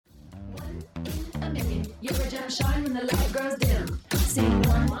shine when the light grows dim. Sing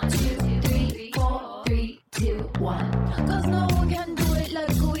 1, 2, 3, 4, 3, 2, 1. Cause no one can do it like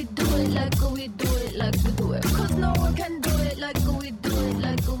we do it, like we do it, like we do it. Cause no one can do it like we do it,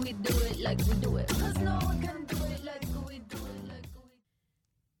 like we do it, like we do it. Cause no one can do it like we do it, like we do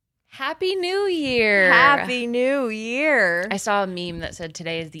it. Happy New Year. Happy New Year. I saw a meme that said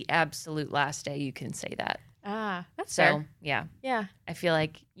today is the absolute last day you can say that. That's So, fair. yeah. Yeah. I feel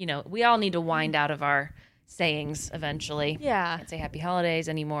like, we all need to wind out of our sayings eventually. Yeah. Can't say happy holidays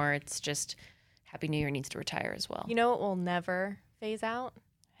anymore. It's just Happy New Year needs to retire as well. You know what will never phase out?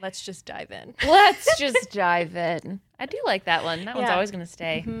 Let's just dive in. Let's just dive in. I do like that one. That one's Yeah. always going to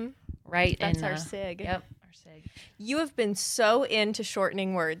stay right That's in our SIG. Yep, our SIG. You have been so into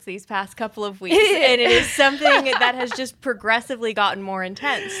shortening words these past couple of weeks, and it is something that has just progressively gotten more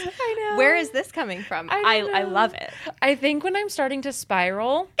intense. I know. Where is this coming from? I I know. love it. I think when I'm starting to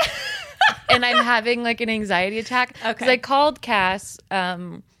spiral and I'm having like an anxiety attack, because Okay. I called Cass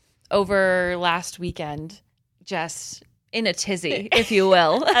over last weekend, just in a tizzy, if you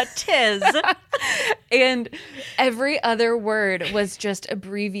will. A tiz. And every other word was just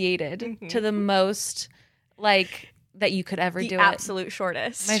abbreviated to the most, like, that you could ever The do absolute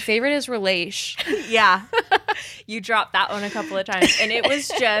shortest. it. My favorite is relation. Yeah. You dropped that one a couple of times, and it was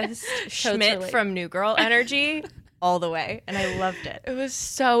just Schmidt Totally. from New Girl energy all the way, and I loved it. It was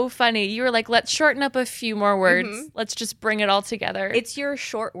so funny. You were like, let's shorten up a few more words. Let's just bring it all together. It's your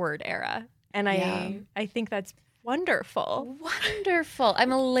short word era, and Yeah. I think that's wonderful. wonderful.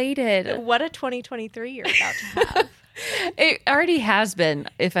 I'm elated. What a 2023 you're about to have. It already has been,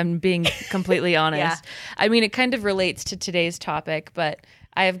 if I'm being completely honest. Yeah. I mean, it kind of relates to today's topic, but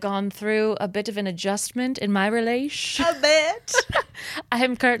I have gone through a bit of an adjustment in my relation. A bit. I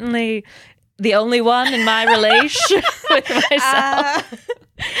am currently the only one in my relation with myself.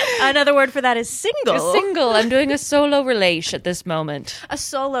 Another word for that is single. Single. I'm doing a solo relation at this moment. A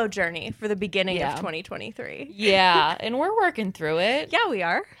solo journey for the beginning Yeah. of 2023. Yeah, and we're working through it. Yeah, we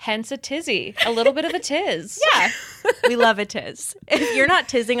are. Hence a tizzy. A little bit of a tiz. Yeah. We love a tiz. If you're not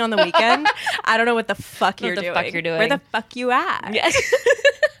tizzing on the weekend, I don't know what the fuck What you're the doing. fuck you're doing. Where the fuck you at? Yes.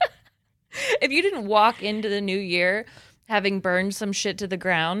 If you didn't walk into the new year having burned some shit to the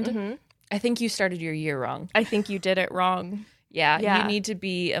ground, I think you started your year wrong. I think you did it wrong. Yeah, Yeah. you need to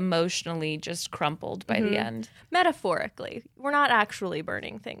be emotionally just crumpled by the end. Metaphorically. We're not actually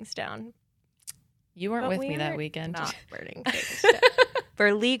burning things down. You weren't But with we me that are weekend. Not burning things down.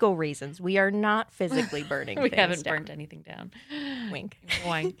 For legal reasons, we are not physically burning We things haven't down. burnt anything down. Wink.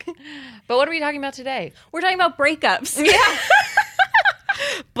 Wank. But what are we talking about today? We're talking about breakups. Yeah.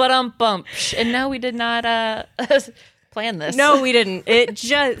 But bump. And no, we did not plan this. No, we didn't. It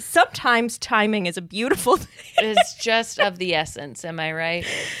just sometimes timing is a beautiful thing. It's just of the essence. Am I right?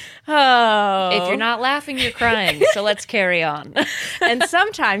 Oh. If you're not laughing, you're crying. So let's carry on. And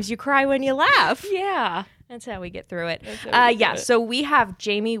sometimes you cry when you laugh. Yeah. That's how we get through it. how we get Yeah, through it. so we have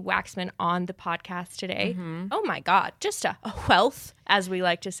Jamie Waxman on the podcast today. Oh my God, just a wealth, as we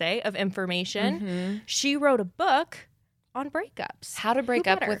like to say, of information. She wrote a book on breakups. How to break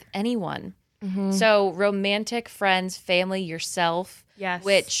Who up better? with anyone. So romantic, friends, family, yourself. Yes.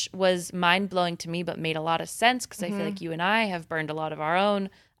 Which was mind-blowing to me, but made a lot of sense because I feel like you and I have burned a lot of our own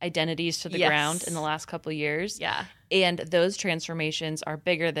identities to the Yes. ground in the last couple of years. Yeah. And those transformations are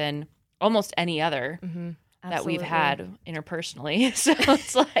bigger than almost any other that we've Absolutely. had interpersonally. So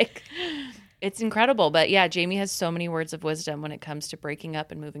it's like, it's incredible. But yeah, Jamie has so many words of wisdom when it comes to breaking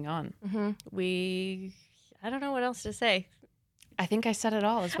up and moving on. I don't know what else to say. I think I said it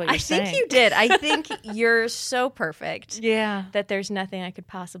all is what you're I saying. think you did. I think you're so perfect Yeah. that there's nothing I could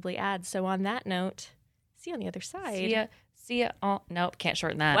possibly add. So on that note, see you on the other side. See ya. Oh, nope, can't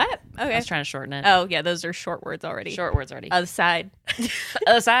shorten that. What? Okay. I was trying to shorten it. Oh, yeah, those are short words already. Short words already. Other side.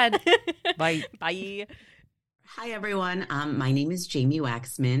 Other side. Bye. Bye. Hi, everyone. My name is Jamie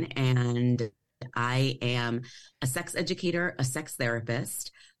Waxman, and I am a sex educator, a sex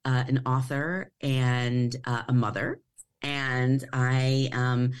therapist, an author, and a mother. And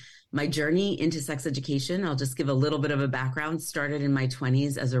my journey into sex education, I'll just give a little bit of a background, started in my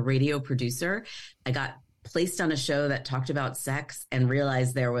 20s as a radio producer. I got placed on a show that talked about sex and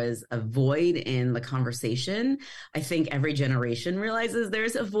realized there was a void in the conversation. I think every generation realizes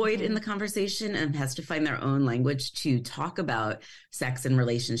there's a void in the conversation and has to find their own language to talk about sex and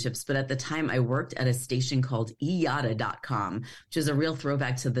relationships. But at the time, I worked at a station called eyada.com, which is a real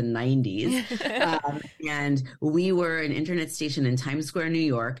throwback to the 90s. And we were an internet station in Times Square, New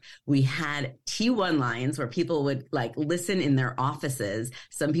York. We had T1 lines where people would like listen in their offices.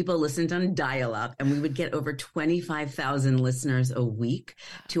 Some people listened on dial-up, and we would get get over 25,000 listeners a week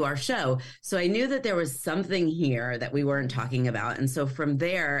to our show. So I knew that there was something here that we weren't talking about. And so from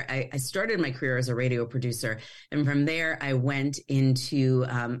there, I started my career as a radio producer. And from there, I went into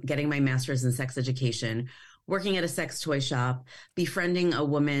getting my master's in sex education, working at a sex toy shop, befriending a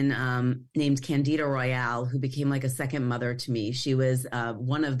woman named Candida Royale, who became like a second mother to me. She was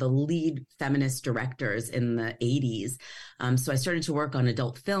one of the lead feminist directors in the 80s. So I started to work on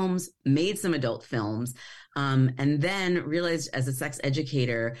adult films, made some adult films, and then realized as a sex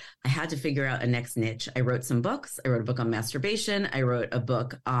educator, I had to figure out a next niche. I wrote some books. I wrote a book on masturbation. I wrote a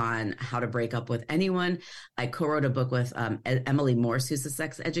book on how to break up with anyone. I co-wrote a book with Emily Morse, who's a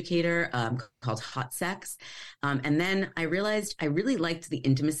sex educator, called Hot Sex. And then I realized I really liked the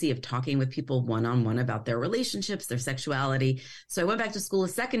intimacy of talking with people one-on-one about their relationships, their sexuality. So I went back to school a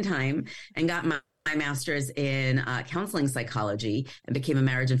second time and got my master's in counseling psychology and became a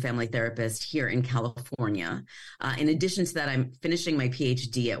marriage and family therapist here in California. In addition to that, I'm finishing my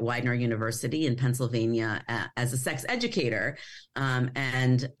PhD at Widener University in Pennsylvania as a sex educator.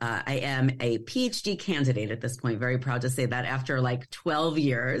 And I am a PhD candidate at this point. Very proud to say that after like 12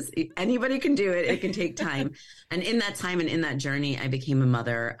 years. Anybody can do it. It can take time. And in that time and in that journey, I became a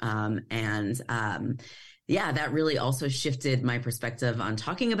mother. Yeah, that really also shifted my perspective on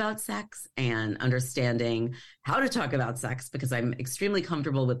talking about sex and understanding how to talk about sex, because I'm extremely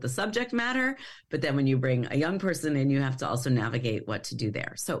comfortable with the subject matter. But then when you bring a young person in, you have to also navigate what to do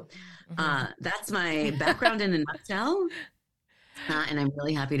there. So that's my background in a nutshell. And I'm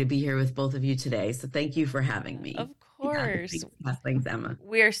really happy to be here with both of you today. So thank you for having me. Of course. Thanks, Emma.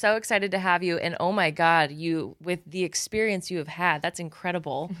 We are so excited to have you. And oh my God, you, with the experience you have had, that's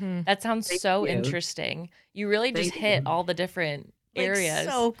incredible. That sounds so interesting. You really just hit all the different areas.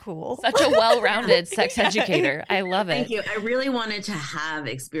 So cool. Such a well-rounded sex educator. I love it. Thank you. I really wanted to have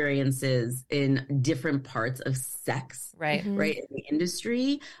experiences in different parts of sex, right? Right, in the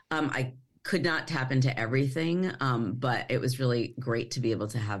industry. I could not tap into everything, but it was really great to be able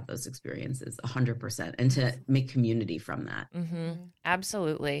to have those experiences 100% and to make community from that.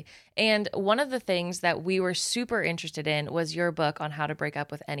 Absolutely. And one of the things that we were super interested in was your book on how to break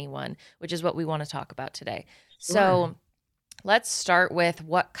up with anyone, which is what we want to talk about today. Sure. So let's start with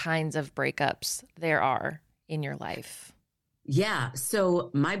what kinds of breakups there are in your life. Yeah.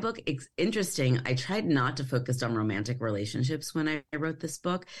 So my book, it's interesting. I tried not to focus on romantic relationships when I wrote this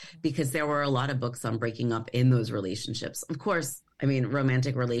book, because there were a lot of books on breaking up in those relationships. Of course, I mean,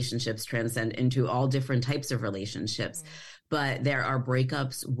 romantic relationships transcend into all different types of relationships, but there are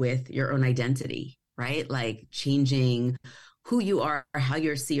breakups with your own identity, right? Like changing who you are, how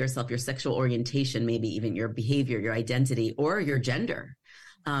you see yourself, your sexual orientation, maybe even your behavior, your identity, or your gender.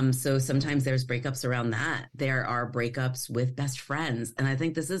 So sometimes there's breakups around that. There are breakups with best friends. And I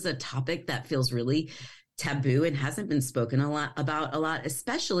think this is a topic that feels really taboo and hasn't been spoken about a lot,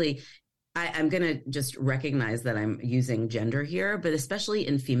 especially I'm going to just recognize that I'm using gender here, but especially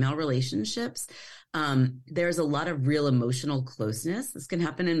in female relationships, there's a lot of real emotional closeness. This can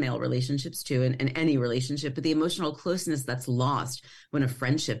happen in male relationships too, in any relationship, but the emotional closeness that's lost when a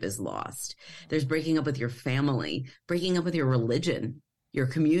friendship is lost. There's breaking up with your family, breaking up with your religion, your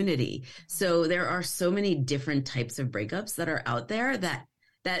community. So there are so many different types of breakups that are out there that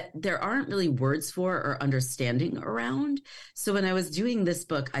there aren't really words for or understanding around. So when I was doing this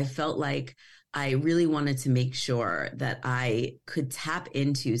book, I felt like I really wanted to make sure that I could tap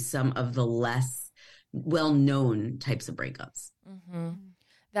into some of the less well-known types of breakups.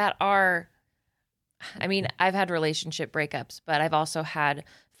 That are, I mean, I've had relationship breakups, but I've also had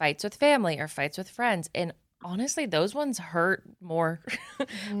fights with family or fights with friends. And honestly, those ones hurt more.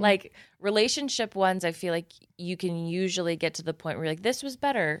 Like relationship ones, I feel like you can usually get to the point where you're like, this was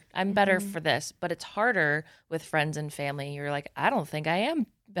better. I'm better for this. But it's harder with friends and family. You're like, I don't think I am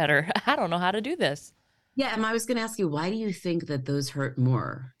better. I don't know how to do this. Yeah. And I was going to ask you, why do you think that those hurt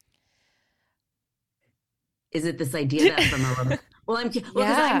more? Is it this idea that from a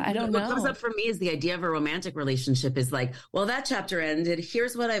I don't know. What comes up for me is the idea of a romantic relationship is like, well, that chapter ended.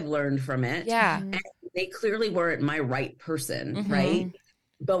 Here's what I've learned from it. Yeah. And they clearly weren't my right person, right?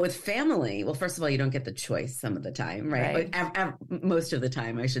 But with family, well, first of all, you don't get the choice some of the time, right? Most of the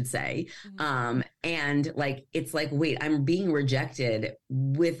time, I should say. And like, it's like, wait, I'm being rejected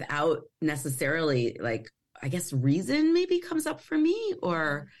without necessarily like, I guess reason maybe comes up for me,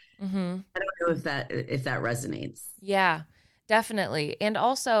 or I don't know if that resonates. Yeah, definitely. And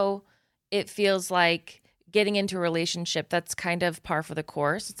also it feels like getting into a relationship that's kind of par for the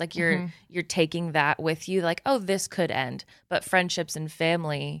course. It's like you're taking that with you, like, oh, this could end. But friendships and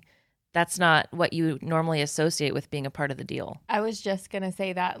family, that's not what you normally associate with being a part of the deal. I was just going to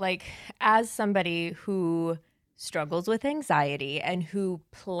say that, like, as somebody who struggles with anxiety and who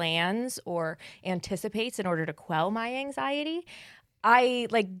plans or anticipates in order to quell my anxiety, I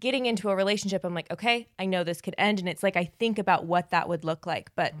like getting into a relationship. I'm like, okay, I know this could end. And it's like, I think about what that would look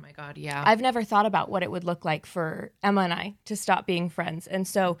like. But Oh my God, yeah. I've never thought about what it would look like for Emma and I to stop being friends. And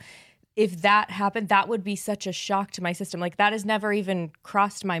so if that happened, that would be such a shock to my system. Like, that has never even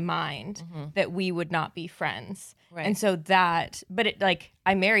crossed my mind that we would not be friends. Right. And so but it, like,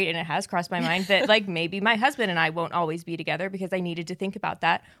 I'm married and it has crossed my mind that like maybe my husband and I won't always be together, because I needed to think about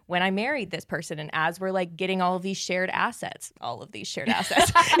that when I married this person. And as we're like getting all of these shared assets,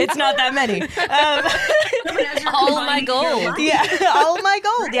 it's not that many. All of my gold. Yeah, all of my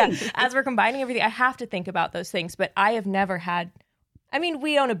gold. Yeah. As we're combining everything, I have to think about those things. But I have never had, I mean,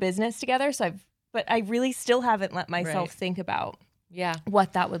 we own a business together, but I really still haven't let myself think about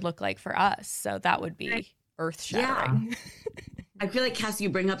what that would look like for us. So that would be earth shattering. Yeah. I feel like, Cass, you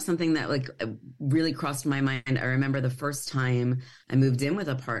bring up something that like really crossed my mind. I remember the first time I moved in with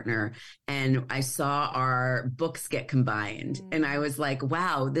a partner and I saw our books get combined. And I was like,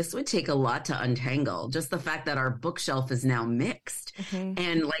 wow, this would take a lot to untangle. Just the fact that our bookshelf is now mixed.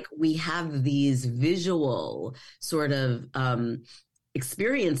 And like we have these visual sort of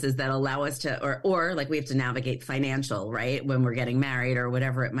experiences that allow us to, or like we have to navigate financial, right? When we're getting married or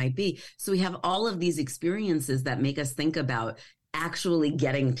whatever it might be. So we have all of these experiences that make us think about actually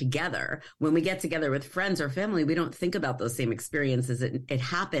getting together. When we get together with friends or family, we don't think about those same experiences. It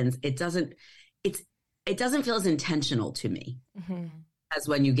happens. It doesn't feel as intentional to me as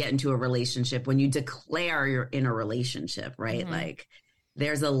when you get into a relationship, when you declare you're in a relationship, right? Like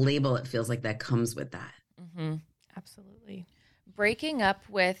there's a label, it feels like, that comes with that. Absolutely. Breaking up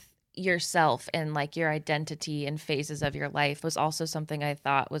with yourself and like your identity and phases of your life was also something I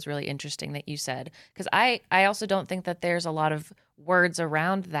thought was really interesting that you said, because I also don't think that there's a lot of words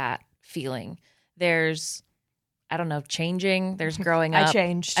around that feeling. There's, I don't know, changing, there's growing up.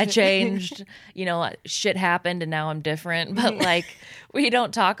 I changed. You know, shit happened and now I'm different. But like, we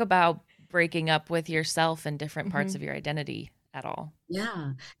don't talk about breaking up with yourself and different parts of your identity at all.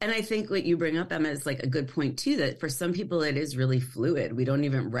 Yeah. And I think what you bring up, Emma, is like a good point too, that for some people it is really fluid. We don't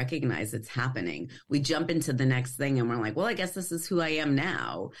even recognize it's happening. We jump into the next thing and we're like, well, I guess this is who I am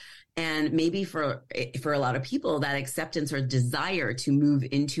now. And maybe for a lot of people, that acceptance or desire to move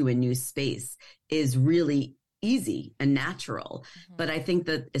into a new space is really easy and natural. But I think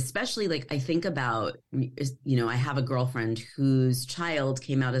that especially like I think about, you know, I have a girlfriend whose child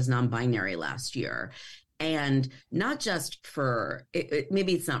came out as non-binary last year. And not just for,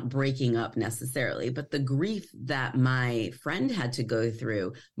 maybe it's not breaking up necessarily, but the grief that my friend had to go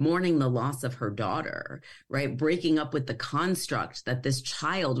through, mourning the loss of her daughter, right? Breaking up with the construct that this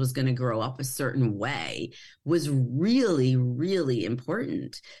child was going to grow up a certain way was really, really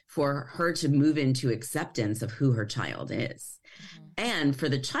important for her to move into acceptance of who her child is. And for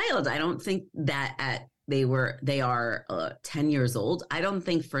the child, I don't think that they are 10 years old. I don't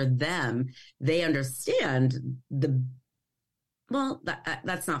think for them, they understand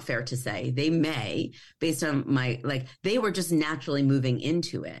that's not fair to say. They may, based on they were just naturally moving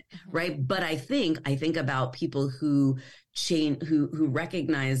into it. Right. But I think about people who change, who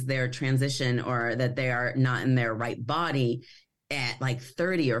recognize their transition or that they are not in their right body at like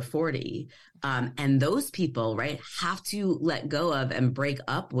 30 or 40. And those people, right, have to let go of and break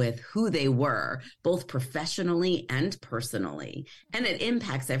up with who they were, both professionally and personally. And it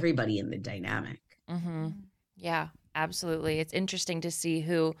impacts everybody in the dynamic. Yeah, absolutely. It's interesting to see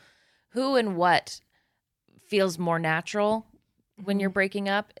who and what feels more natural when you're breaking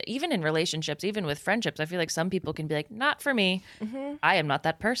up, even in relationships, even with friendships. I feel like some people can be like, not for me. I am not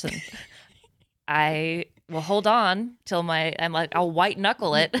that person. I will hold on till I'll white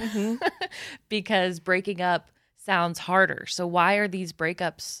knuckle it because breaking up sounds harder. So why are these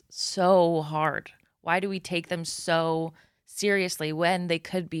breakups so hard? Why do we take them so seriously when they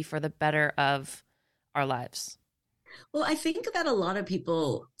could be for the better of our lives? Well, I think that a lot of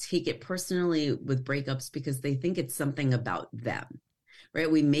people take it personally with breakups because they think it's something about them, right?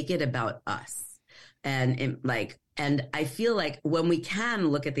 We make it about us. And I feel like when we can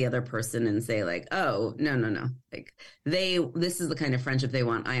look at the other person and say like, oh, no, like this is the kind of friendship they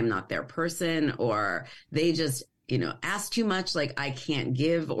want. I am not their person, or they just, ask too much. Like I can't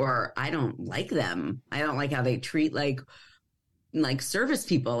give, or I don't like them. I don't like how they treat like service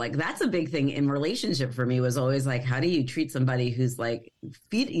people. Like that's a big thing in relationship for me, was always like, how do you treat somebody who's like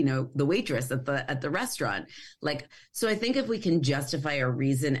the waitress at the restaurant? Like, so I think if we can justify a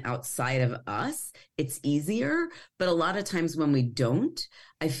reason outside of us, it's easier. But a lot of times when we don't,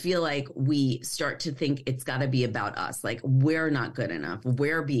 I feel like we start to think it's got to be about us. Like we're not good enough.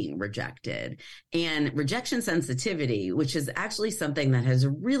 We're being rejected. And rejection sensitivity, which is actually something that has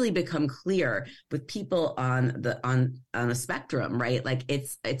really become clear with people on a spectrum, right? Like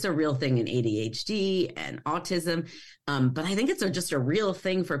it's a real thing in ADHD and autism. But I think it's just a real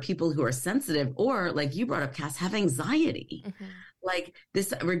thing for people who are sensitive, or like you brought up, Cass, have anxiety. Mm-hmm. Like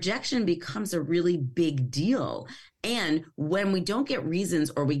this rejection becomes a really big deal. And when we don't get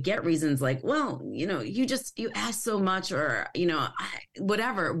reasons, or we get reasons like, well, you ask so much, or,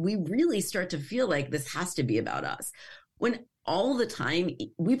 whatever, we really start to feel like this has to be about us. When all the time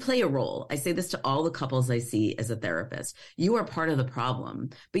we play a role. I say this to all the couples I see as a therapist. You are part of the problem,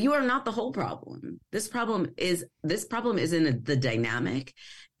 but you are not the whole problem. This problem is in the dynamic.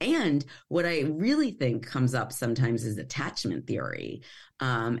 And what I really think comes up sometimes is attachment theory,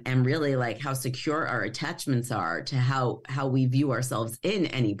 and really like how secure our attachments are to how we view ourselves in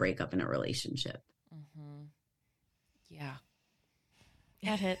any breakup in a relationship. Mm-hmm. Yeah.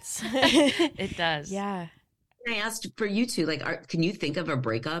 That hits. It does. Yeah. I asked for you two, like, can you think of a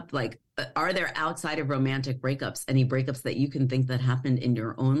breakup? Like, are there outside of romantic breakups, any breakups that you can think that happened in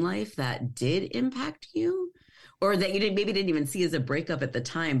your own life that did impact you? Or that you maybe didn't even see as a breakup at the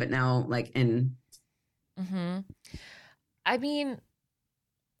time, but now like in. Mm-hmm. I mean,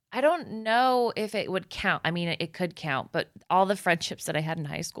 I don't know if it would count. I mean, it could count, but all the friendships that I had in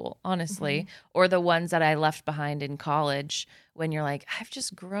high school, honestly, or the ones that I left behind in college, when you're like, I've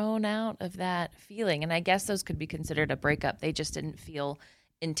just grown out of that feeling. And I guess those could be considered a breakup. They just didn't feel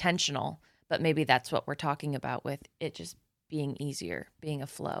intentional, but maybe that's what we're talking about with it just being easier, being a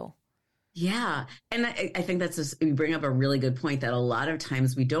flow. Yeah. And I think you bring up a really good point that a lot of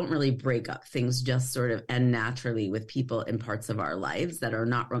times we don't really break up. Things just sort of end naturally with people in parts of our lives that are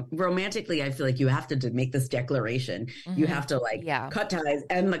not romantically. I feel like you have to make this declaration. Mm-hmm. You have to cut ties,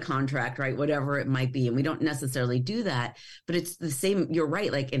 end the contract, right? Whatever it might be. And we don't necessarily do that, but it's the same. You're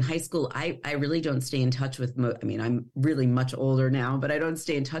right. Like in high school, I really don't stay in touch with, I'm really much older now, but I don't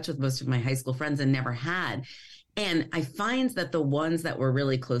stay in touch with most of my high school friends and never had. And I find that the ones that were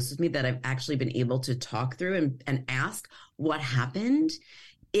really close with me that I've actually been able to talk through and ask what happened,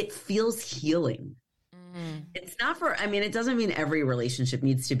 it feels healing. Mm. It's not it doesn't mean every relationship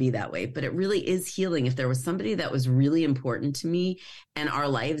needs to be that way, but it really is healing. If there was somebody that was really important to me and our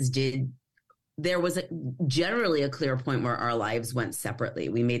lives there was generally a clear point where our lives went separately.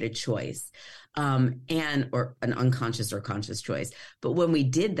 We made a choice, or an unconscious or conscious choice. But when we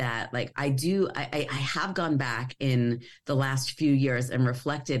did that, like I have gone back in the last few years and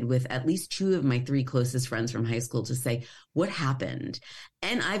reflected with at least 2 of my 3 closest friends from high school to say, what happened?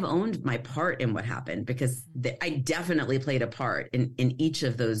 And I've owned my part in what happened, because I definitely played a part in each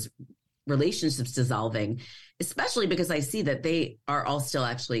of those relationships dissolving, especially because I see that they are all still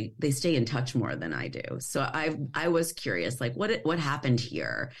they stay in touch more than I do. So I was curious, like what happened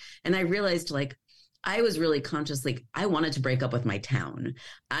here? And I realized I was really conscious, I wanted to break up with my town.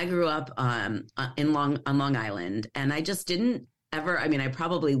 I grew up on Long Island, and I just didn't ever, I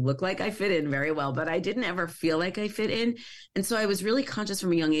probably look like I fit in very well, but I didn't ever feel like I fit in. And so I was really conscious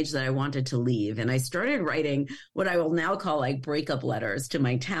from a young age that I wanted to leave. And I started writing what I will now call breakup letters to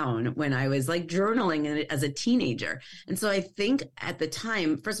my town when I was journaling as a teenager. And so I think at the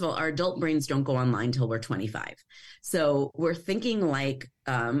time, first of all, our adult brains don't go online till we're 25. So we're thinking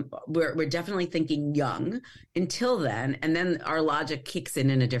we're definitely thinking young until then. And then our logic kicks in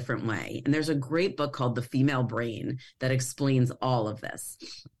a different way. And there's a great book called The Female Brain that explains all of this.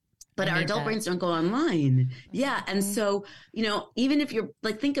 But our adult brains don't go online. Yeah. And so, even if you're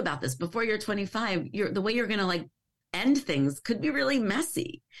think about this, before you're 25, the way you're going to end things could be really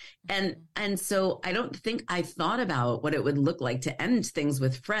messy. And so I don't think I thought about what it would look like to end things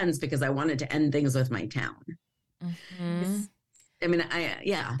with friends, because I wanted to end things with my town. Mm-hmm.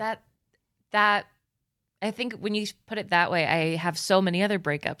 That I think when you put it that way, I have so many other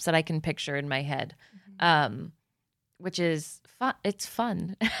breakups that I can picture in my head, which is fun. It's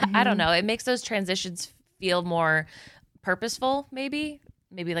fun. Mm-hmm. I don't know. It makes those transitions feel more purposeful, maybe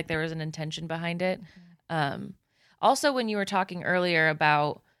like there was an intention behind it. Mm-hmm. Also, when you were talking earlier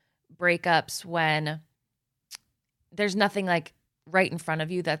about breakups, when there's nothing right in front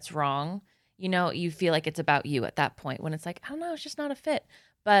of you that's wrong, you feel like it's about you at that point, when it's I don't know, it's just not a fit.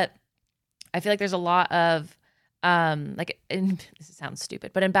 But I feel like there's a lot of, this sounds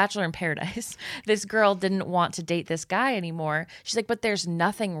stupid, but in Bachelor in Paradise, this girl didn't want to date this guy anymore. She's like, but there's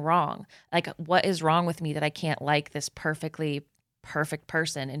nothing wrong. What is wrong with me that I can't like this perfectly perfect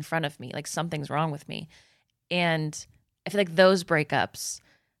person in front of me? Something's wrong with me. And I feel like those breakups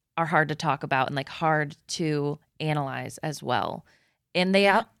are hard to talk about and hard to analyze as well. and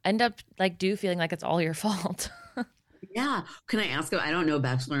they end up like feeling like it's all your fault. Yeah. Can I ask, I don't know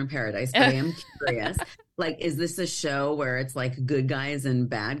Bachelor in Paradise, but I am curious. Like, is this a show where it's like good guys and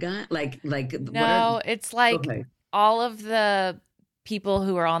bad guys? No, it's like all of the people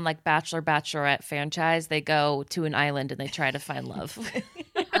who are on like Bachelor, Bachelorette franchise, they go to an island and they try to find love.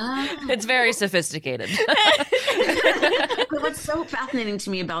 It's very sophisticated. But what's so fascinating to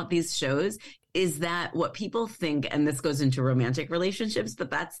me about these shows is that what people think, and this goes into romantic relationships,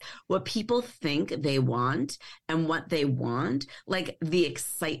 but that's what people think they want and what they want, like the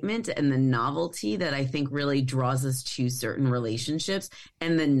excitement and the novelty that I think really draws us to certain relationships,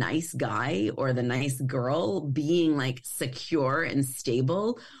 and the nice guy or the nice girl being like secure and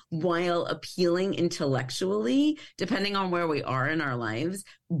stable while appealing intellectually, depending on where we are in our lives,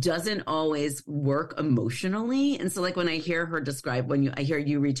 doesn't always work emotionally. And so like when I hear her describe, I hear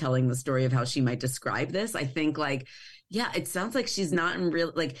you retelling the story of how she might describe this, I think like, yeah, it sounds like she's not in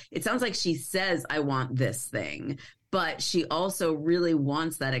real, like, it sounds like she says, I want this thing, but she also really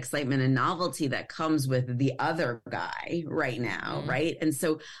wants that excitement and novelty that comes with the other guy right now. Right. And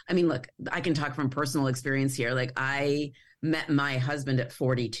so, I mean, look, I can talk from personal experience here. Like I met my husband at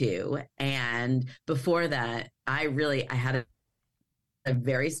 42. And before that, I had a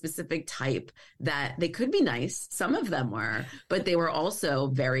very specific type that they could be nice. Some of them were, but they were also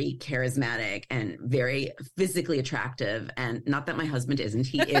very charismatic and very physically attractive. And not that my husband isn't,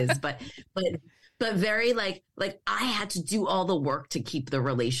 he is, but very like I had to do all the work to keep the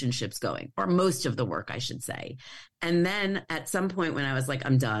relationships going, or most of the work, I should say. And then at some point when I was like,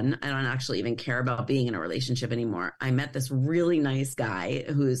 I'm done, I don't actually even care about being in a relationship anymore, I met this really nice guy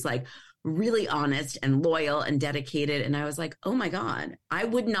who's like really honest and loyal and dedicated. And I was like, oh my God, I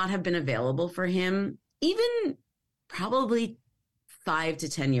would not have been available for him even probably 5 to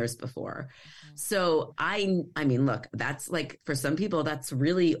 10 years before. So I mean, look, that's like, for some people, that's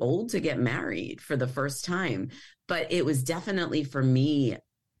really old to get married for the first time. But it was definitely for me,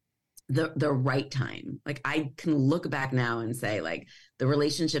 the right time. Like I can look back now and say like the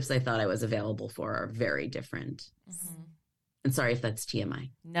relationships I thought I was available for are very different. Mm-hmm. And sorry if that's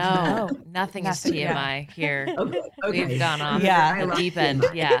TMI. No, nothing is TMI here. Okay. We've gone off the deep end.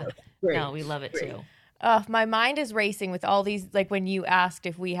 Yeah. Great. No, we love it too. My mind is racing with all these, like when you asked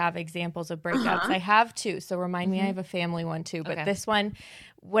if we have examples of breakups, I have two. So remind me, I have a family one too. But this one,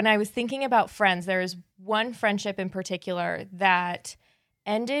 when I was thinking about friends, there is one friendship in particular that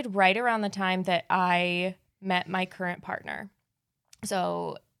ended right around the time that I met my current partner.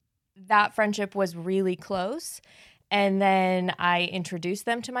 So that friendship was really close. And then I introduced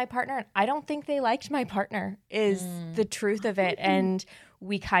them to my partner. And I don't think they liked my partner, is the truth of it. And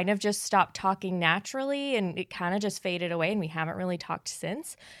we kind of just stopped talking naturally, and it kind of just faded away, and we haven't really talked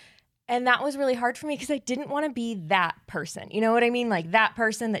since. And that was really hard for me because I didn't want to be that person. You know what I mean? Like that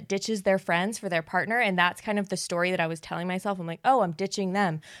person that ditches their friends for their partner. And that's kind of the story that I was telling myself. I'm like, oh, I'm ditching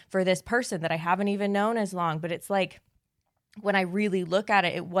them for this person that I haven't even known as long. But it's like, when I really look at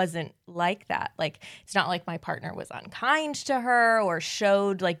it, it wasn't like that. Like, it's not like my partner was unkind to her or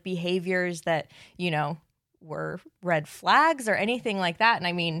showed like behaviors that, you know, were red flags or anything like that. And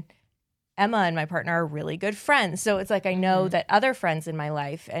I mean, Emma and my partner are really good friends. So it's like, I know that other friends in my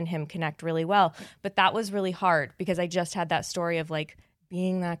life and him connect really well. But that was really hard because I just had that story of like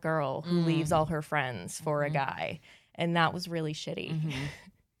being that girl who leaves all her friends for a guy. And that was really shitty.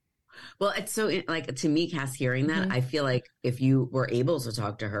 Well, it's so like to me, Cass, hearing that, I feel like if you were able to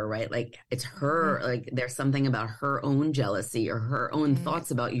talk to her, right, like it's her, like there's something about her own jealousy or her own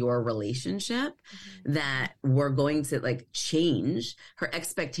thoughts about your relationship that were going to like change. Her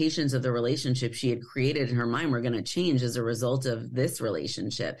expectations of the relationship she had created in her mind were going to change as a result of this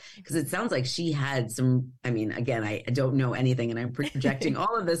relationship. Because it sounds like she had some, I mean, again, I don't know anything and I'm projecting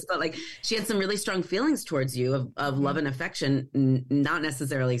all of this, but like she had some really strong feelings towards you of love and affection, not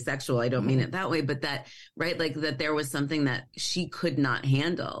necessarily sexual. I don't mean it that way, but that, right, like that there was something that she could not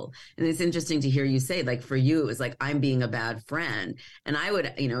handle. And it's interesting to hear you say, like, for you, it was like, I'm being a bad friend. And I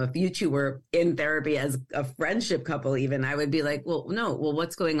would, you know, if you two were in therapy as a friendship couple, even, I would be like, well, no, well,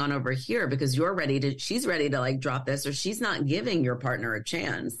 what's going on over here? Because she's ready to like drop this, or she's not giving your partner a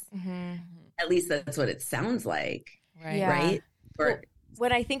chance. At least that's what it sounds like. Right. Yeah. Right. Or,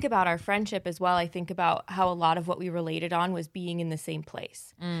 when I think about our friendship as well, I think about how a lot of what we related on was being in the same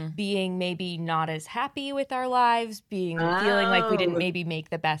place, being maybe not as happy with our lives, feeling like we didn't maybe make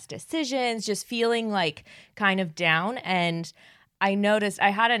the best decisions, just feeling like kind of down. And I noticed, I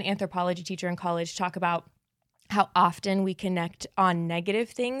had an anthropology teacher in college talk about how often we connect on negative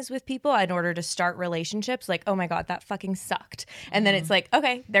things with people in order to start relationships. Like, oh my God, that fucking sucked. And then it's like,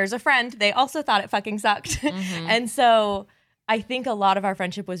 okay, there's a friend. They also thought it fucking sucked. And so I think a lot of our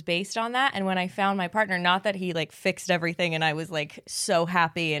friendship was based on that. And when I found my partner, not that he like fixed everything and I was like so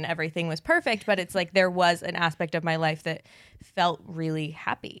happy and everything was perfect, but it's like there was an aspect of my life that felt really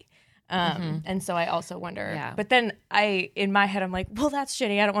happy. And so I also wonder, but then in my head, I'm like, well, that's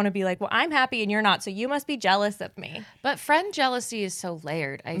shitty. I don't want to be like, well, I'm happy and you're not, so you must be jealous of me. But friend jealousy is so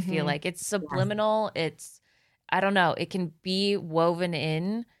layered. I feel like it's subliminal. It's, I don't know, it can be woven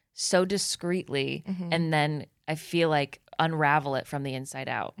in so discreetly, and then I feel like unravel it from the inside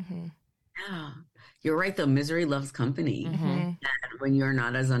out. Yeah, you're right though. Misery loves company. And when you're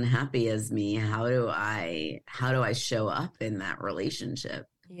not as unhappy as me, how do I show up in that relationship?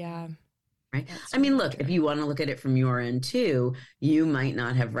 Yeah. Right. I mean, look, if you want to look at it from your end too, you might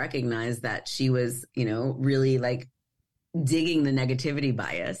not have recognized that she was, really like digging the negativity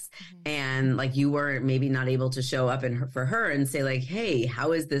bias, and like you were maybe not able to show up for her and say like, hey,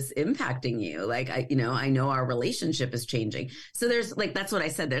 how is this impacting you? Like, I know our relationship is changing. So there's like, that's what I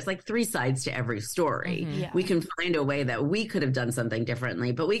said. There's like three sides to every story. We can find a way that we could have done something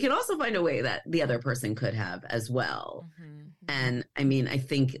differently, but we can also find a way that the other person could have as well. And I mean, I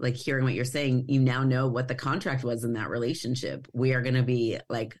think like hearing what you're saying, you now know what the contract was in that relationship. We are going to be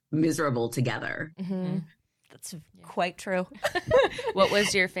like miserable together. That's quite true. What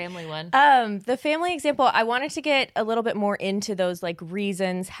was your family one? The family example, I wanted to get a little bit more into those like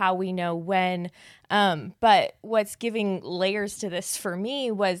reasons, how we know when. But what's giving layers to this for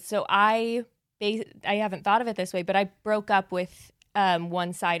me was, so I haven't thought of it this way, but I broke up with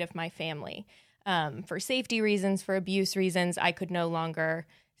one side of my family for safety reasons, for abuse reasons. I could no longer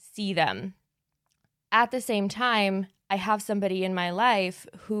see them. At the same time, I have somebody in my life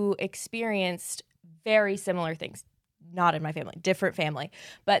who experienced very similar things, not in my family, different family,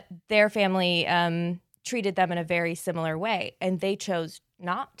 but their family treated them in a very similar way, and they chose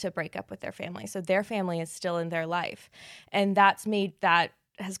not to break up with their family. So their family is still in their life. And that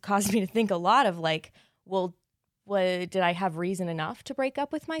has caused me to think a lot of like, well, did I have reason enough to break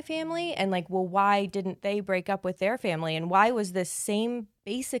up with my family? And like, well, why didn't they break up with their family? And why was this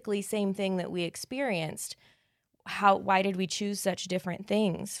basically same thing that we experienced? Why did we choose such different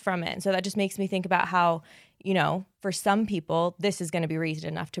things from it? And so that just makes me think about how, for some people, this is going to be reason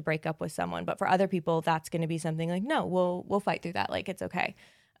enough to break up with someone. But for other people, that's going to be something like, no, we'll fight through that. Like, it's okay.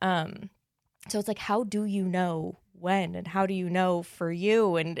 So it's like, how do you know when, and how do you know for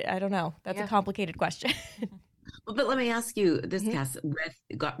you? And I don't know. That's a complicated question. Well, but let me ask you this, Cass,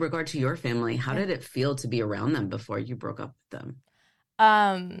 with regard to your family, how did it feel to be around them before you broke up with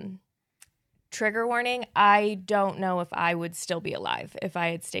them? Trigger warning, I don't know if I would still be alive if I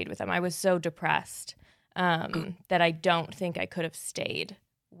had stayed with them. I was so depressed that I don't think I could have stayed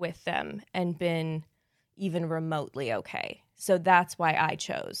with them and been even remotely okay. So that's why I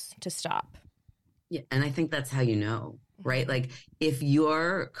chose to stop. Yeah, and I think that's how you know, right? Like if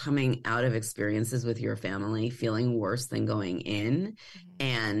you're coming out of experiences with your family feeling worse than going in,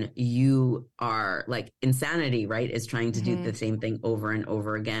 and you are like, insanity, right, is trying to do the same thing over and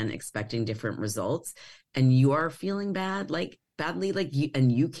over again, expecting different results, and you are feeling badly, like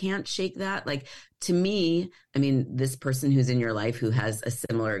you can't shake that. Like, to me, I mean, this person who's in your life who has a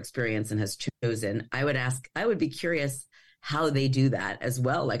similar experience and has chosen, I would be curious how they do that as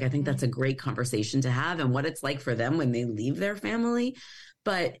well. Like, I think that's a great conversation to have, and what it's like for them when they leave their family.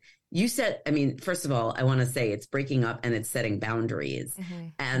 But you said, I mean, first of all, I want to say it's breaking up and it's setting boundaries.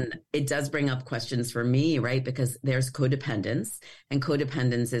 And it does bring up questions for me, right? Because there's codependence, and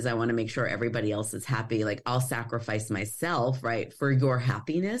codependence is, I want to make sure everybody else is happy. Like, I'll sacrifice myself, right, for your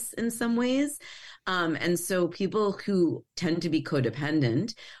happiness in some ways. And so people who tend to be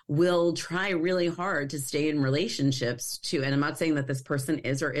codependent will try really hard to stay in relationships and I'm not saying that this person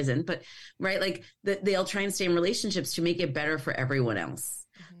is or isn't, but right, like they'll try and stay in relationships to make it better for everyone else.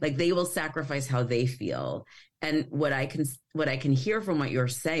 Like, they will sacrifice how they feel. And what I can hear from what you're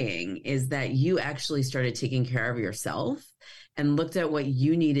saying is that you actually started taking care of yourself and looked at what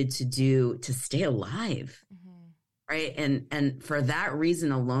you needed to do to stay alive. Right. And for that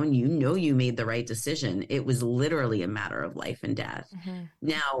reason alone, you made the right decision. It was literally a matter of life and death.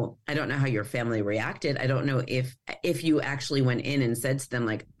 Now, I don't know how your family reacted. I don't know if you actually went in and said to them,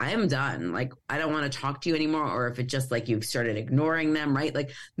 like, I am done. Like, I don't want to talk to you anymore. Or if it just like you've started ignoring them. Right.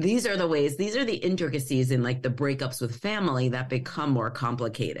 Like, these are the intricacies in like the breakups with family that become more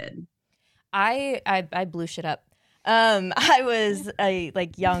complicated. I blew shit up. I was a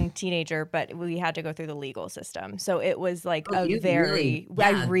like young teenager, but we had to go through the legal system. So it was like I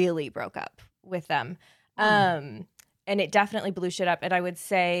really broke up with them. And it definitely blew shit up. And I would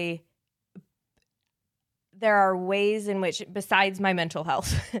say there are ways in which, besides my mental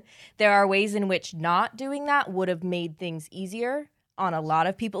health, there are ways in which not doing that would have made things easier on a lot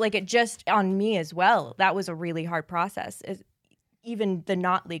of people. Like, it just, on me as well, that was a really hard process. Even the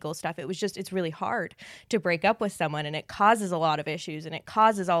not legal stuff, it's really hard to break up with someone, and it causes a lot of issues, and it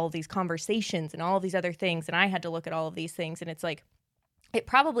causes all of these conversations and all of these other things. And I had to look at all of these things, and it's like, it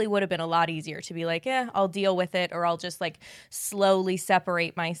probably would have been a lot easier to be like, I'll deal with it, or I'll just like slowly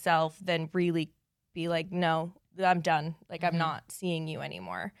separate myself than really be like, no, I'm done. Like, I'm not seeing you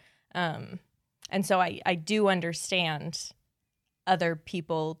anymore. And so I do understand other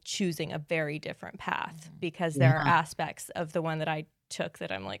people choosing a very different path, because there are aspects of the one that I took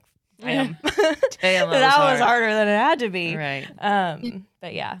that I'm like, damn, that was harder than it had to be. Right.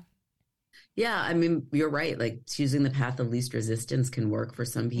 But yeah. Yeah, I mean, you're right. Like, choosing the path of least resistance can work for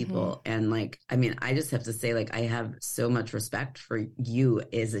some people. And like, I mean, I just have to say, like, I have so much respect for you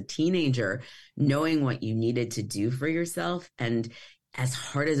as a teenager, knowing what you needed to do for yourself, and as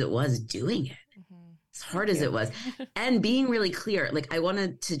hard as it was doing it. As hard as it was, and being really clear. Like, I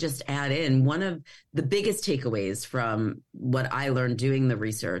wanted to just add in one of the biggest takeaways from what I learned doing the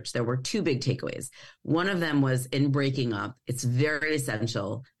research. There were two big takeaways. One of them was in breaking up, it's very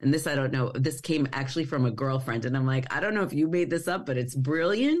essential. And this, I don't know, this came actually from a girlfriend, and I'm like, I don't know if you made this up, but it's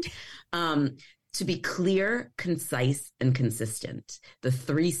brilliant. To be clear, concise, and consistent. The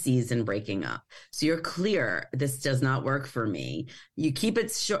 3 C's in breaking up. So you're clear, this does not work for me. You keep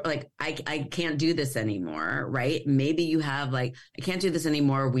it short, like, I can't do this anymore, right? Maybe you have like, I can't do this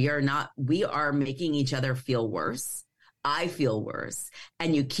anymore. We are making each other feel worse. I feel worse.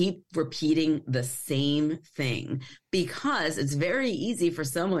 And you keep repeating the same thing, because it's very easy for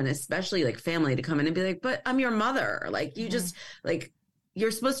someone, especially like family, to come in and be like, but I'm your mother. Like, you just like, you're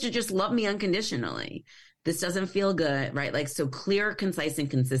supposed to just love me unconditionally. This doesn't feel good, right? Like, so clear, concise, and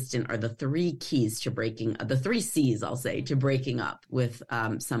consistent are the 3 keys to the 3 C's, I'll say, to breaking up with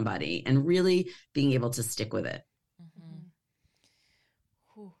somebody, and really being able to stick with it.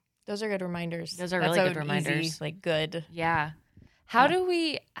 Those are good reminders. Those are really good reminders. Easy, like, good. Yeah. How do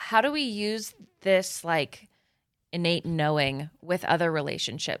we use this like innate knowing with other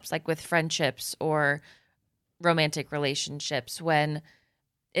relationships, like with friendships or romantic relationships, when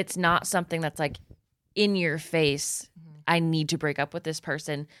it's not something that's like in your face, I need to break up with this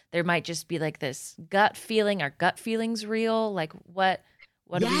person? There might just be like this gut feeling. Are gut feelings real? Like, what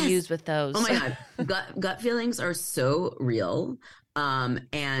do we use with those? Oh my God. Gut feelings are so real.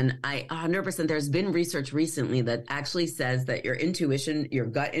 And I 100%, there's been research recently that actually says that your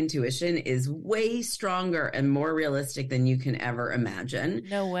gut intuition is way stronger and more realistic than you can ever imagine.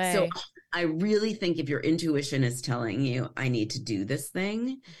 No way. So I really think if your intuition is telling you, I need to do this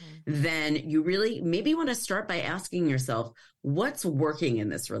thing, then you really maybe want to start by asking yourself, what's working in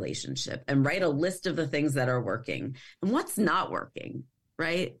this relationship, and write a list of the things that are working and what's not working,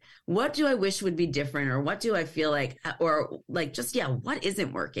 right? What do I wish would be different, or what do I feel like, or like, just, what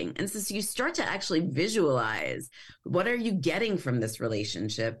isn't working? And so you start to actually visualize, what are you getting from this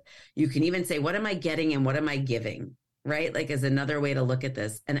relationship? You can even say, what am I getting and what am I giving? Right? Like, as another way to look at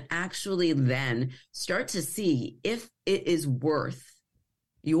this, and actually then start to see if it is worth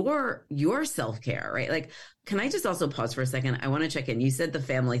your self-care, right? Like, can I just also pause for a second? I want to check in. You said the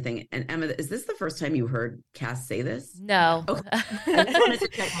family thing. And Emma, is this the first time you heard Cass say this? No. Okay. I just wanted to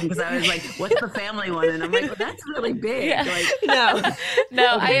check in, because I was like, what's the family one? And I'm like, well, that's really big. Yeah. Like,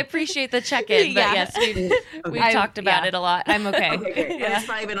 no, I appreciate the check-in, but yes, we've talked about it a lot. I'm okay. Okay, great. It's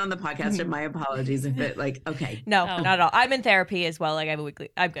probably been on the podcast, and my apologies if it okay. No, not at all. I'm in therapy as well. Like, I have a weekly,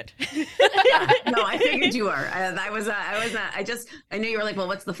 I'm good. No, I figured you were. I knew you were like, well,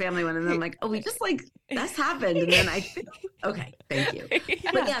 what's the family one? And then I'm like, oh, we just like, that's happened. And then okay, thank you.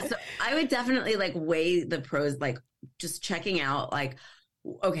 But yeah, so I would definitely like weigh the pros, like just checking out, like,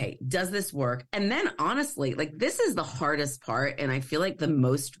 okay, does this work? And then honestly, like, this is the hardest part. And I feel like the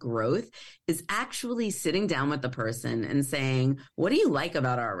most growth is actually sitting down with the person and saying, what do you like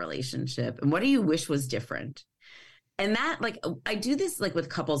about our relationship? And what do you wish was different? And that, like, I do this like with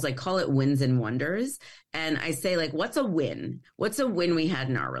couples, I call it wins and wonders. And I say, like, what's a win? What's a win we had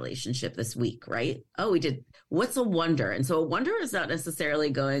in our relationship this week, right? Oh, we did. What's a wonder? And so a wonder is not necessarily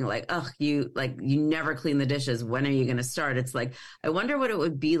going like, oh, you never clean the dishes. When are you going to start? It's like, I wonder what it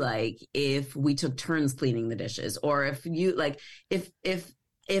would be like if we took turns cleaning the dishes, or if you like, if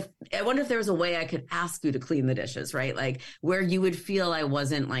I wonder if there was a way I could ask you to clean the dishes, right? Like, where you would feel I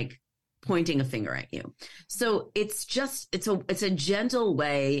wasn't like pointing a finger at you. So it's a gentle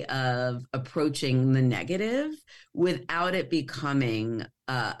way of approaching the negative without it becoming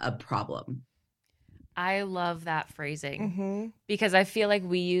a problem. I love that phrasing because I feel like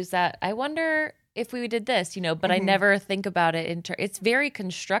we use that. I wonder if we did this, but I never think about it it's very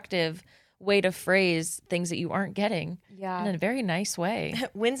constructive way to phrase things that you aren't getting in a very nice way.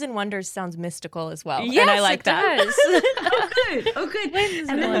 Wins and wonders sounds mystical as well. Yes, and I like it that. does. Oh, good. Wins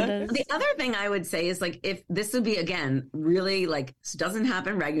And and then wonders. the other thing I would say is like, if this would be, again, really like, doesn't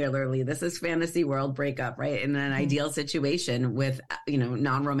happen regularly. This is fantasy world breakup, right? In an ideal situation with,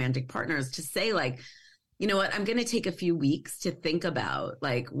 non-romantic partners, to say like, you know what, I'm going to take a few weeks to think about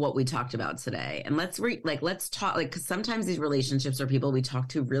like what we talked about today. And let's talk, like, cause sometimes these relationships are people we talk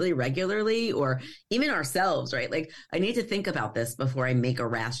to really regularly, or even ourselves, right? Like, I need to think about this before I make a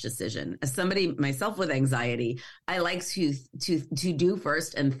rash decision. As somebody myself with anxiety, I like to do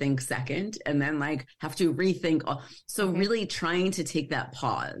first and think second, and then like have to rethink. So really trying to take that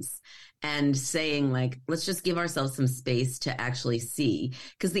pause and saying like, let's just give ourselves some space to actually see.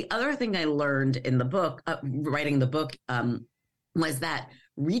 Because the other thing I learned in the book, writing the book, was that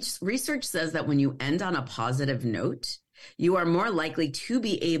research says that when you end on a positive note, you are more likely to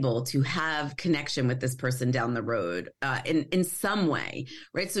be able to have connection with this person down the road in some way,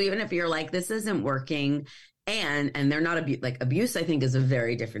 right? So even if you're like, this isn't working, and they're not abuse, I think, is a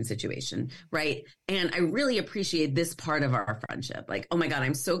very different situation, right? And I really appreciate this part of our friendship. Like, oh my God,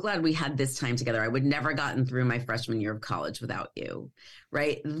 I'm so glad we had this time together. I would never gotten through my freshman year of college without you,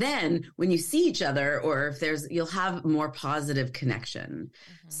 right? Then when you see each other, or if you'll have more positive connection.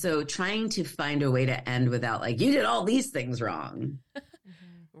 So trying to find a way to end without like, you did all these things wrong,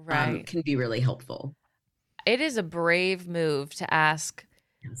 Right. can be really helpful. It is a brave move to ask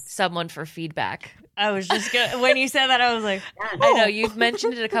someone for feedback. I was just when you said that, I was like, I know you've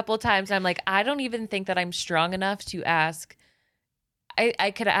mentioned it a couple of times. I'm like, I don't even think that I'm strong enough to ask.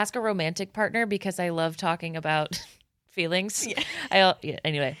 I could ask a romantic partner because I love talking about feelings.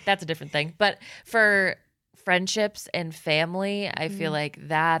 Anyway, that's a different thing. But for friendships and family, I feel like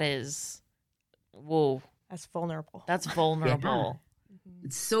that is, whoa, that's vulnerable. that's vulnerable.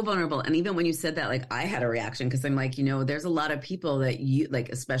 It's so vulnerable. And even when you said that, like, I had a reaction, because I'm like, there's a lot of people that you like,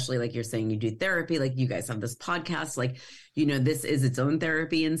 especially like you're saying you do therapy, like you guys have this podcast, like, this is its own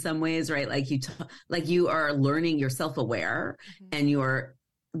therapy in some ways, right? Like you are learning, you're self-aware, and you're,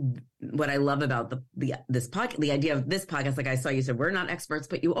 what I love about the idea of this podcast, like I saw you said, we're not experts,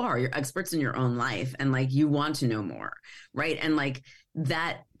 but you're experts in your own life. And like, you want to know more. Right. And like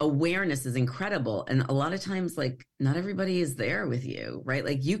that awareness is incredible. And a lot of times, like, not everybody is there with you, right?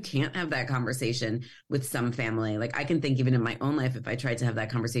 Like you can't have that conversation with some family. Like I can think even in my own life, if I tried to have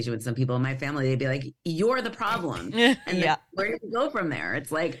that conversation with some people in my family, they'd be like, you're the problem. And then where do you go from there?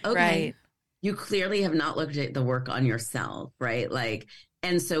 It's like, okay, you clearly have not looked at the work on yourself. Right. Like,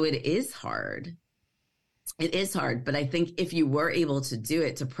 and so it is hard. It is hard. But I think if you were able to do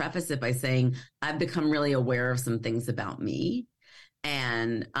it, to preface it by saying, I've become really aware of some things about me.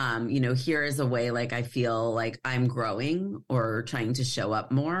 And, here is a way, like, I feel like I'm growing or trying to show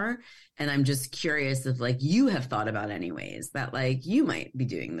up more. And I'm just curious if like you have thought about any ways that like you might be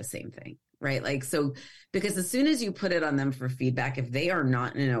doing the same thing. Right. Like, so, because as soon as you put it on them for feedback, if they are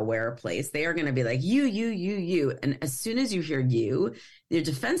not in an aware place, they are going to be like, you. And as soon as you hear you, your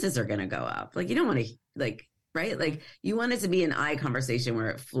defenses are going to go up. Like, you don't want to like, right. Like you want it to be an I conversation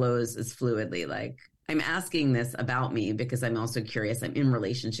where it flows as fluidly. Like, I'm asking this about me because I'm also curious. I'm in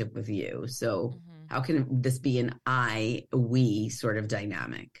relationship with you. So how can this be an we sort of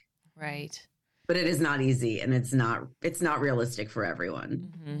dynamic? Right. But it is not easy, and it's not realistic for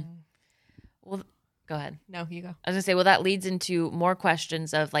everyone. Well, go ahead. No, you go. I was gonna say, well, that leads into more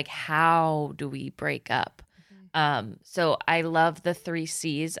questions of like, how do we break up? So I love the 3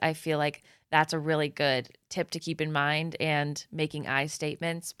 C's. I feel like that's a really good tip to keep in mind, and making I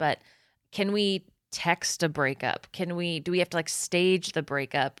statements. But can we text a breakup? Do we have to like stage the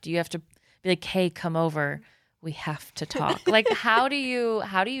breakup? Do you have to be like, hey, come over, we have to talk? Like, how do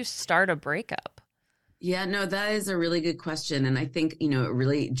you start a breakup? Yeah, no, that is a really good question. And I think, it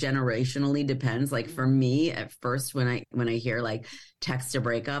really generationally depends. Like for me at first, when I hear like text a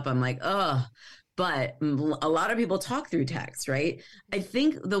breakup, I'm like, oh, but a lot of people talk through text, right? I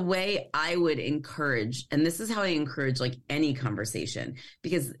think the way I would encourage, and this is how I encourage like any conversation,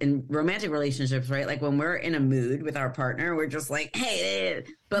 because in romantic relationships, right? Like when we're in a mood with our partner, we're just like, hey,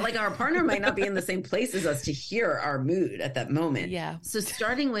 but like our partner might not be in the same place as us to hear our mood at that moment. Yeah. So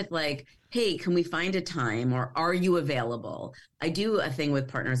starting with like, hey, can we find a time, or are you available? I do a thing with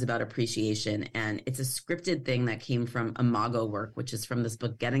partners about appreciation, and it's a scripted thing that came from Imago work, which is from this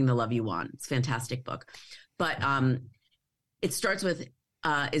book, Getting the Love You Want. It's a fantastic book. But it starts with,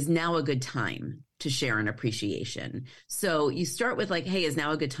 is now a good time to share an appreciation? So you start with like, hey, is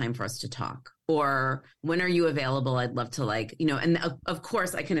now a good time for us to talk? or when are you available? I'd love to like, you know, and of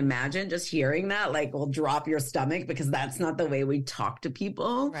course I can imagine just hearing that like will drop your stomach because that's not the way we talk to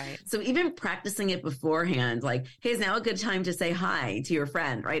people. Right. So even practicing it beforehand, like, hey, is now a good time to say hi to your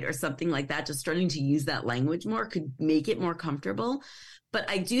friend, right? Or something like that, just starting to use that language more could make it more comfortable. But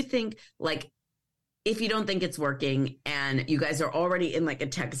I do think like, if you don't think it's working and you guys are already in like a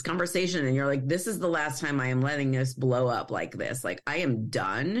text conversation and you're like, this is the last time I am letting this blow up like this, like I am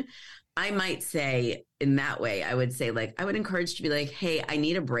done. I might say in that way, I would say like, I would encourage to be like, hey, I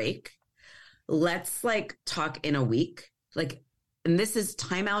need a break. Let's like talk in a week. Like, and this is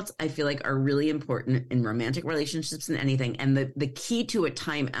timeouts I feel like are really important in romantic relationships and anything. And the key to a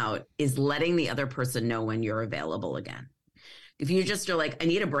timeout is letting the other person know when you're available again. If you just are like, I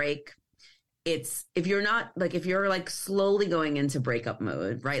need a break. It's if you're not like if you're like slowly going into breakup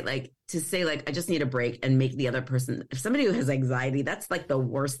mode, right? Like to say like I just need a break and make the other person, if somebody who has anxiety, that's like the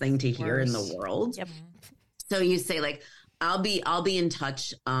worst thing to hear in the world. Yep. So you say like I'll be in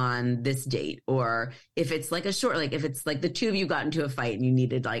touch on this date, or if it's like a short, like if it's like the two of you got into a fight and you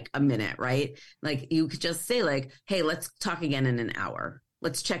needed like a minute, right? Like you could just say like, hey, let's talk again in an hour.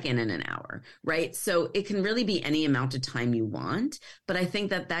 Let's check in an hour, right? So it can really be any amount of time you want. But I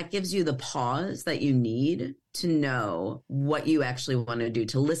think that gives you the pause that you need to know what you actually want to do,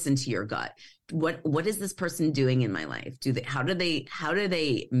 to listen to your gut. What is this person doing in my life? How do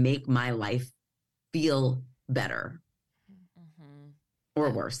they make my life feel better or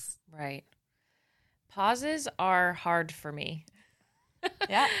worse? Right. Pauses are hard for me.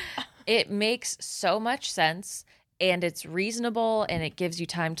 Yeah. It makes so much sense. And it's reasonable and it gives you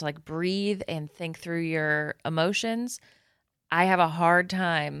time to like breathe and think through your emotions. I have a hard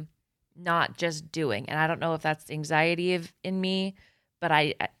time not just doing. And I don't know if that's anxiety in me, but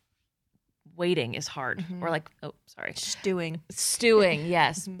I waiting is hard. Or like, Stewing.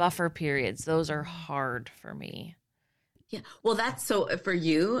 Yes. Buffer periods. Those are hard for me. Yeah. Well, that's so for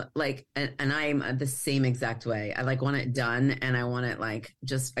you, like, and I'm the same exact way. I like want it done and I want it like,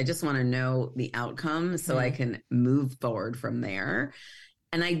 I just want to know the outcome so I can move forward from there.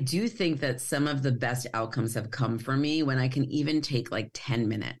 And I do think that some of the best outcomes have come for me when I can even take like 10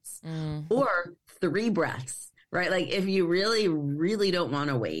 minutes or 3 breaths, right? Like if you really, really don't want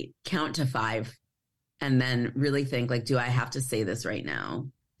to wait, count to 5 and then really think like, do I have to say this right now?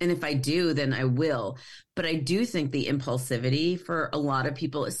 And if I do, then I will. But I do think the impulsivity for a lot of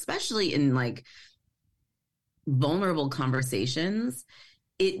people, especially in like vulnerable conversations,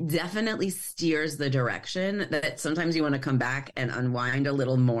 it definitely steers the direction that sometimes you want to come back and unwind a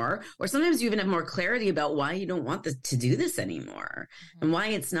little more, or sometimes you even have more clarity about why you don't want to do this anymore and why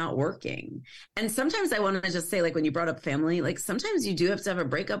it's not working. And sometimes I want to just say, like when you brought up family, like sometimes you do have to have a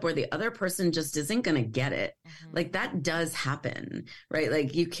breakup where the other person just isn't going to get it. Like that does happen, right?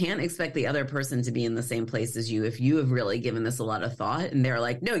 Like you can't expect the other person to be in the same place as you if you have really given this a lot of thought and they're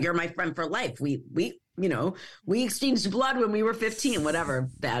like, no, you're my friend for life. We exchanged blood when we were 15, whatever,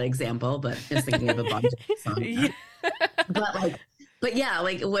 bad example, but just thinking of a bunch of songs. But yeah,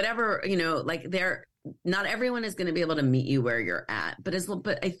 like whatever, like not everyone is going to be able to meet you where you're at, but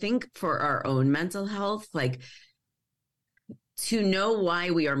I think for our own mental health, like to know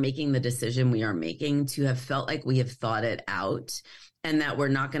why we are making the decision we are making, to have felt like we have thought it out and that we're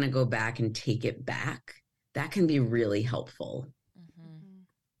not going to go back and take it back, that can be really helpful.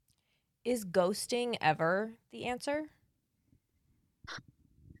 Is ghosting ever the answer?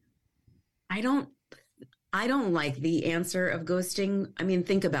 I don't like the answer of ghosting. I mean,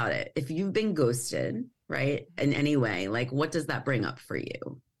 think about it. If you've been ghosted, right, in any way, like what does that bring up for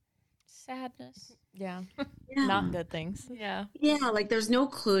you? Sadness. Yeah. Yeah. Not good things. Yeah. Yeah, like there's no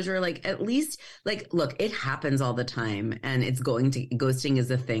closure. Like at least, like, look, it happens all the time and ghosting is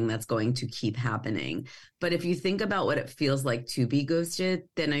a thing that's going to keep happening. But if you think about what it feels like to be ghosted,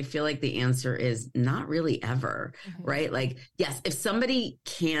 then I feel like the answer is not really ever, right? Like, yes,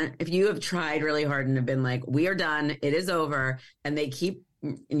 if you have tried really hard and have been like, we are done, it is over, and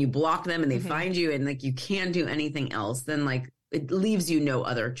you block them and they find you and like you can't do anything else, then like, it leaves you no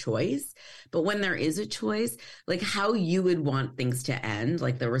other choice. But when there is a choice, like how you would want things to end,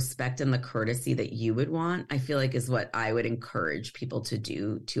 like the respect and the courtesy that you would want, I feel like is what I would encourage people to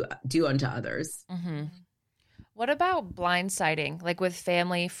do unto others. What about blindsiding? Like with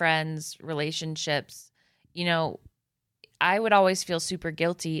family, friends, relationships, I would always feel super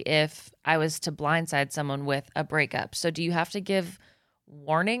guilty if I was to blindside someone with a breakup. So do you have to give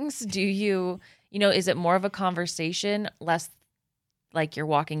warnings? Do you, is it more of a conversation, less like you're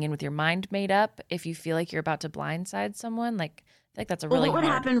walking in with your mind made up if you feel like you're about to blindside someone? Like, I think that's what would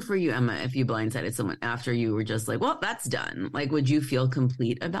happen for you, Emma, if you blindsided someone after you were just like, well, that's done? Like, would you feel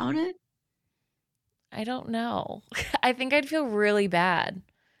complete about it? I don't know. I think I'd feel really bad.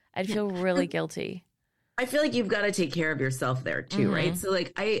 I'd feel really guilty. I feel like you've got to take care of yourself there too, right? So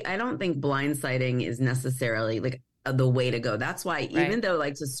like, I don't think blindsiding is necessarily like the way to go. That's why, even though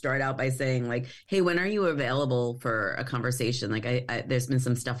like to start out by saying like, hey, when are you available for a conversation? Like I there's been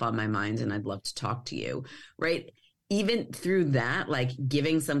some stuff on my mind and I'd love to talk to you, right? Even through that, like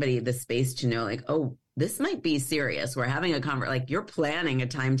giving somebody the space to know like, oh, this might be serious. We're having a like you're planning a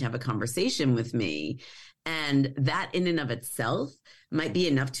time to have a conversation with me. And that in and of itself might be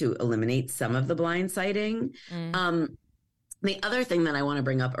enough to eliminate some of the blindsiding. The other thing that I want to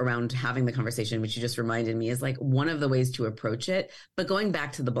bring up around having the conversation, which you just reminded me, is like one of the ways to approach it. But going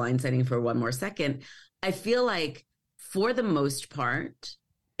back to the blindsiding for one more second, I feel like for the most part,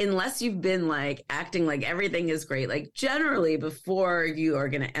 unless you've been like acting like everything is great, like generally before you are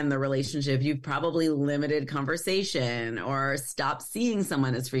going to end the relationship, you've probably limited conversation or stopped seeing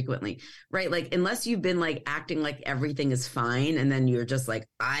someone as frequently, right? Like unless you've been like acting like everything is fine and then you're just like,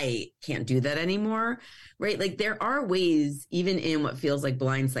 I can't do that anymore, right? Like there are ways, even in what feels like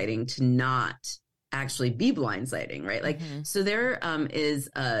blindsiding, to not actually be blindsiding, right? Like, so there is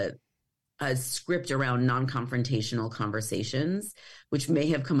a script around non-confrontational conversations, which may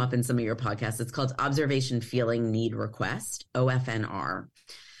have come up in some of your podcasts. It's called Observation, Feeling, Need, Request, OFNR.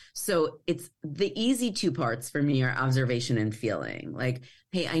 So it's the easy two parts for me are observation and feeling. Like,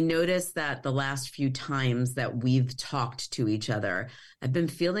 hey, I noticed that the last few times that we've talked to each other, I've been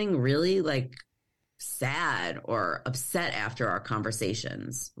feeling really like sad or upset after our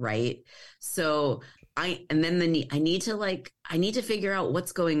conversations, right? So I need to figure out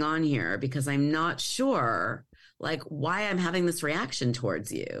what's going on here because I'm not sure like why I'm having this reaction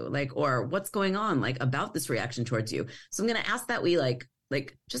towards you, like, or what's going on like about this reaction towards you. So I'm going to ask that we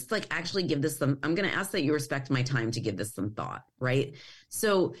just actually give this some, I'm going to ask that you respect my time to give this some thought. Right.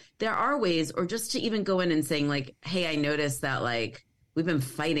 So there are ways, or just to even go in and saying like, hey, I noticed that like we've been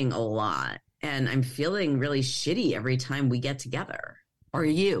fighting a lot and I'm feeling really shitty every time we get together. Are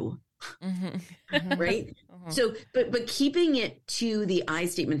you? Right. So, but keeping it to the I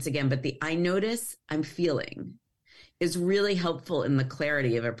statements again, but the I notice, I'm feeling is really helpful in the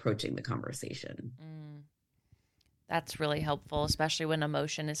clarity of approaching the conversation. That's really helpful, especially when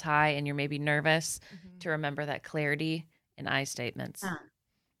emotion is high and you're maybe nervous, to remember that clarity in I statements.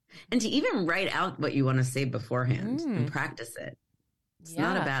 And to even write out what you want to say beforehand and practice it. It's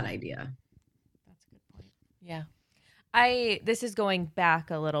not a bad idea. That's a good point. Yeah. This is going back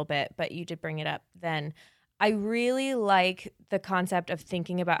a little bit, but you did bring it up then. I really like the concept of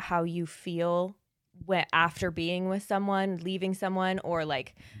thinking about how you feel after being with someone, leaving someone, or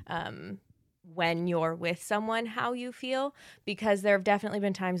like when you're with someone, how you feel. Because there have definitely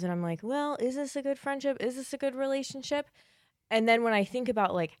been times when I'm like, well, is this a good friendship? Is this a good relationship? And then when I think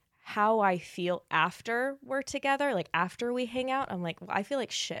about like how I feel after we're together, like after we hang out, I'm like, well, I feel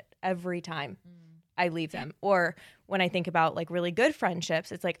like shit every time I leave them. Or when I think about like really good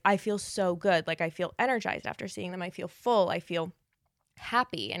friendships, it's like I feel so good. Like I feel energized after seeing them. I feel full. I feel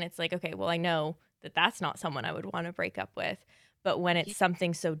happy. And it's like, okay, well, I know that that's not someone I would want to break up with. But when it's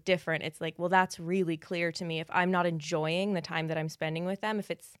something so different, it's like, well, that's really clear to me. If I'm not enjoying the time that I'm spending with them,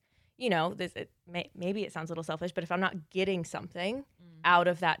 if it's, you know, maybe it sounds a little selfish, but if I'm not getting something out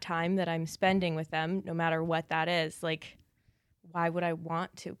of that time that I'm spending with them, no matter what that is, like, why would I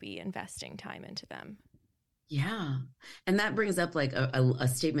want to be investing time into them? Yeah. And that brings up like a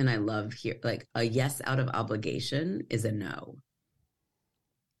statement I love here, like a yes out of obligation is a no.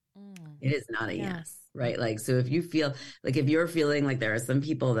 It is not a yes, right? Like, so if you feel like, if you're feeling like there are some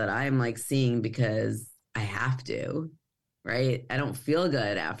people that I'm like seeing because I have to, right? I don't feel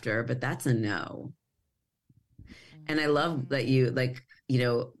good after, but that's a no. And I love that you like, you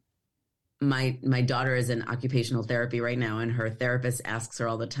know, my daughter is in occupational therapy right now, and her therapist asks her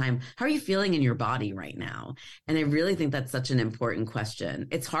all the time, how are you feeling in your body right now? And I really think that's such an important question.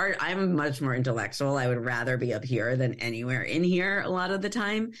 It's hard. I'm much more intellectual. I would rather be up here than anywhere in here a lot of the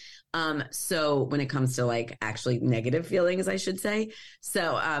time. So when it comes to like actually negative feelings, I should say.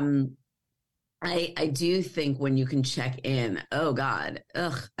 So, I do think when you can check in, oh God,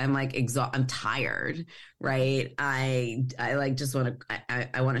 I'm like I'm tired, right? I like just want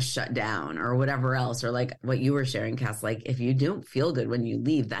to, I want to shut down or whatever else, or like what you were sharing, Cass, like if you don't feel good when you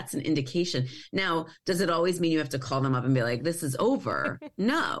leave, that's an indication. Now, does it always mean you have to call them up and be like, this is over?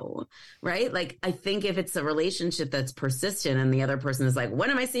 No, right? Like I think if it's a relationship that's persistent and the other person is like,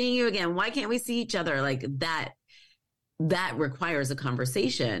 when am I seeing you again? Why can't we see each other? Like that requires a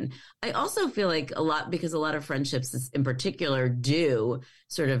conversation. I also feel like because a lot of friendships in particular do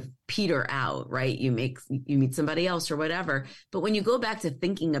sort of peter out, right? You meet somebody else or whatever. But when you go back to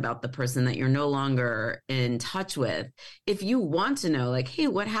thinking about the person that you're no longer in touch with, if you want to know, like, hey,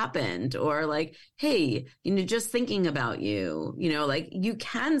 what happened? Or like, hey, just thinking about you, like you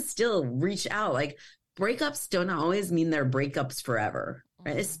can still reach out. Like breakups don't always mean they're breakups forever,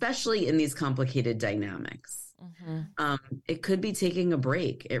 right? Especially in these complicated dynamics. Mm-hmm. It could be taking a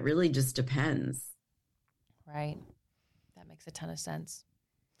break. It really just depends. Right. That makes a ton of sense.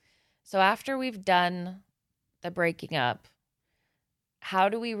 So after we've done the breaking up, how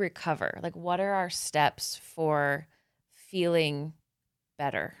do we recover? Like, what are our steps for feeling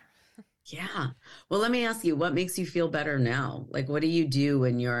better? Yeah. Well, let me ask you, what makes you feel better now? Like, what do you do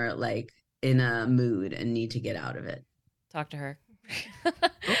when you're like in a mood and need to get out of it? Talk to her.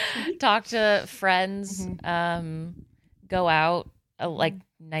 Talk to friends, go out like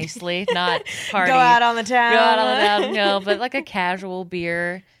nicely, not party. Go out on the town. No, but like a casual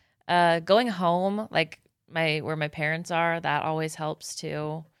beer. Going home, like where my parents are, that always helps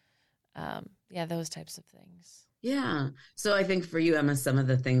too. Yeah, those types of things. Yeah. So I think for you, Emma, some of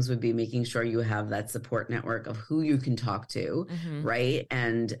the things would be making sure you have that support network of who you can talk to, right?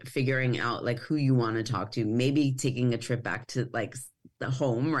 And figuring out like who you want to talk to, maybe taking a trip back to like the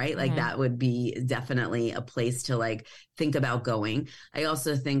home, right? Like that would be definitely a place to like think about going. I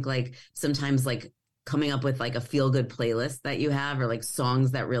also think like sometimes like coming up with like a feel good playlist that you have, or like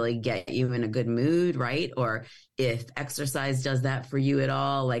songs that really get you in a good mood, right? Or if exercise does that for you at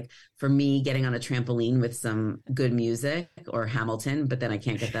all, like for me, getting on a trampoline with some good music or Hamilton, but then I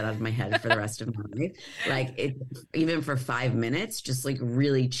can't get that out of my head for the rest of my life. Like it, even for 5 minutes, just like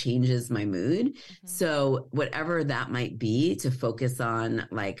really changes my mood. So whatever that might be, to focus on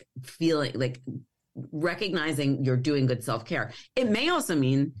like feeling like recognizing you're doing good self-care. It may also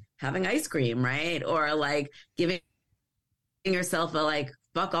mean having ice cream, right? Or like giving yourself a like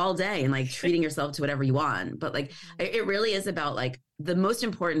fuck all day and like treating yourself to whatever you want. But like, it really is about like the most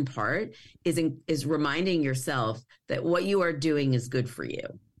important part is reminding yourself that what you are doing is good for you,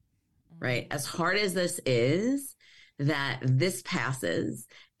 right? As hard as this is, that this passes,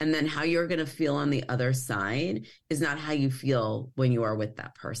 and then how you're going to feel on the other side is not how you feel when you are with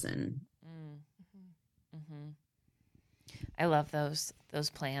that person. I love those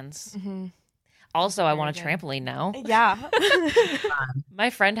plans. Also, I want a trampoline now. Yeah. My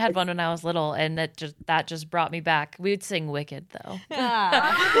friend had one when I was little, and that just brought me back. We would sing Wicked, though.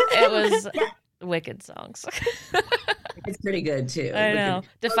 It was Wicked songs. It's pretty good, too. I know.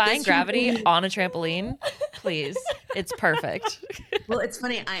 Defying gravity on a trampoline, please. It's perfect. Well, it's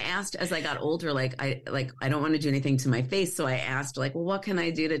funny. I asked as I got older, I don't want to do anything to my face. So I asked like, well, what can I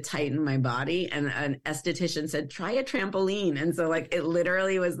do to tighten my body? And an esthetician said, try a trampoline. And so like, it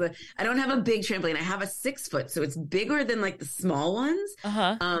literally was I don't have a big trampoline. I have a 6 foot. So it's bigger than like the small ones.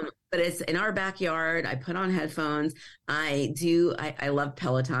 But it's in our backyard. I put on headphones. I love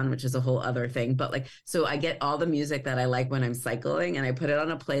Peloton, which is a whole other thing. But like, so I get all the music that I like when I'm cycling, and I put it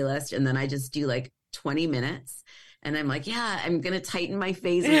on a playlist, and then I just do like 20 minutes. And I'm like, yeah, I'm going to tighten my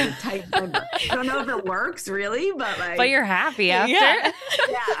face. And tighten my I don't know if it works really, but like. But you're happy after.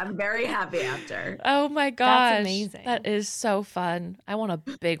 Yeah, I'm very happy after. Oh my gosh. That's amazing. That is so fun. I want a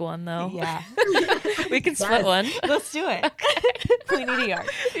big one though. Yeah. We can split one. Let's do it. We need a yard.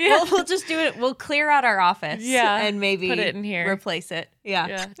 Yeah. We'll just do it. We'll clear out our office. Yeah. And maybe put it in here. Replace it.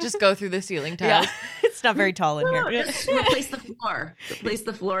 Yeah. Just go through the ceiling tiles. Yeah. It's not very tall in here. Just replace the floor. Replace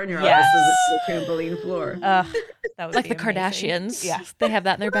the floor in your office with the trampoline floor. That would like be the amazing. Kardashians. Yeah. They have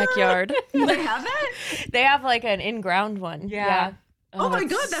that in their backyard. They have it? They have like an in-ground one. Yeah. Oh my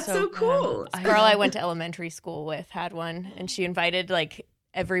God, that's so cool. This girl I went to elementary school with had one, and she invited like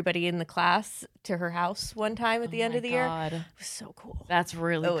everybody in the class to her house one time at the end of the year. It was so cool. That's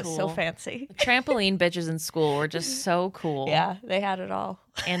really cool. It was so fancy. The trampoline bitches in school were just so cool. Yeah, they had it all.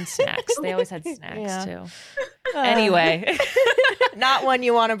 And snacks. They always had snacks too. Anyway. Not one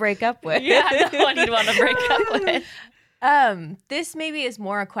you want to break up with. Yeah, not one you'd want to break up with. This maybe is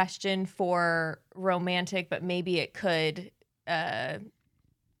more a question for romantic, but maybe it could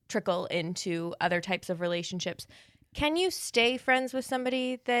trickle into other types of relationships. Can you stay friends with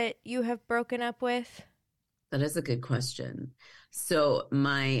somebody that you have broken up with? That is a good question. So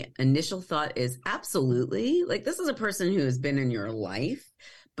my initial thought is absolutely. Like, this is a person who has been in your life,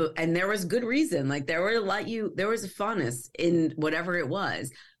 and there was good reason. Like, there was a fondness in whatever it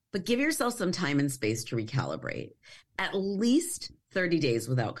was, but give yourself some time and space to recalibrate. At least 30 days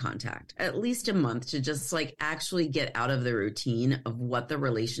without contact, at least a month, to just like actually get out of the routine of what the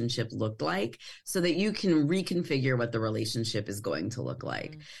relationship looked like so that you can reconfigure what the relationship is going to look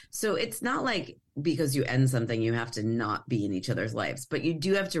like. So it's not like because you end something, you have to not be in each other's lives, but you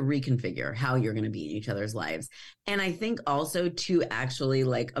do have to reconfigure how you're going to be in each other's lives. And I think also to actually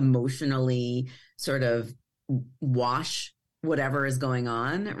like emotionally sort of wash whatever is going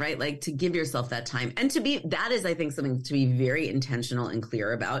on, right? Like to give yourself that time and that is, I think, something to be very intentional and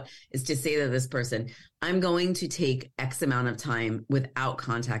clear about, is to say to this person, I'm going to take X amount of time without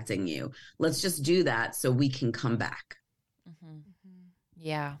contacting you. Let's just do that so we can come back.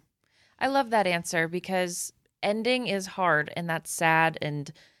 Yeah. I love that answer because ending is hard and that's sad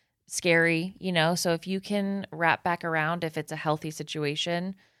and scary, you know? So if you can wrap back around, if it's a healthy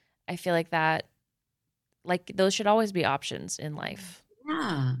situation, I feel like those should always be options in life.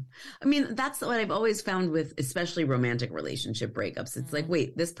 Yeah. I mean, that's what I've always found with especially romantic relationship breakups. It's like,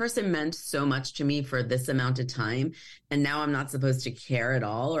 wait, this person meant so much to me for this amount of time, and now I'm not supposed to care at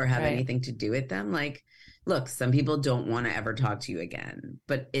all or have anything to do with them. Like, look, some people don't want to ever talk to you again,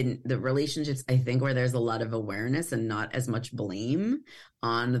 but in the relationships, I think where there's a lot of awareness and not as much blame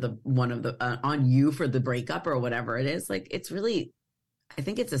on on you for the breakup or whatever it is, like, it's really, I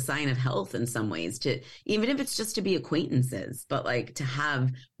think it's a sign of health in some ways, to, even if it's just to be acquaintances, but like to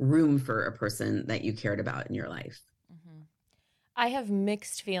have room for a person that you cared about in your life. I have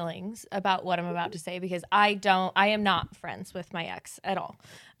mixed feelings about what I'm about to say because I am not friends with my ex at all.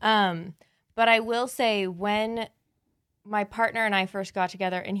 But I will say, when my partner and I first got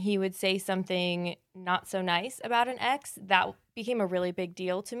together and he would say something not so nice about an ex, that became a really big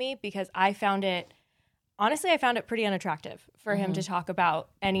deal to me because I found it pretty unattractive for him to talk about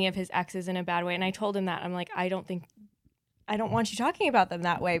any of his exes in a bad way. And I told him that. I'm like, I don't want you talking about them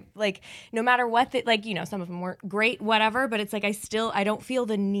that way. Like, no matter what, some of them weren't great, whatever, but it's like, I don't feel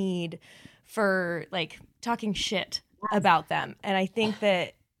the need for like talking shit about them. And I think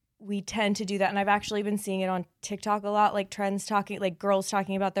that we tend to do that. And I've actually been seeing it on TikTok a lot, like trends talking, like girls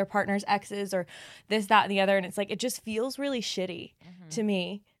talking about their partner's exes or this, that, and the other. And it's like, it just feels really shitty to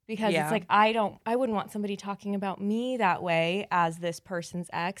me. Because it's like, I wouldn't want somebody talking about me that way as this person's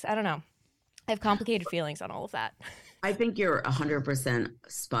ex. I don't know. I have complicated feelings on all of that. I think you're 100%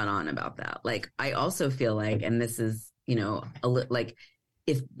 spot on about that. Like, I also feel like, and this is, like,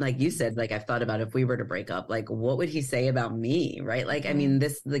 if, like you said, like, I've thought about if we were to break up, like, what would he say about me? Right. Like, I mean,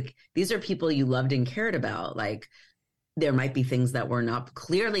 these are people you loved and cared about. Like, there might be things that were not,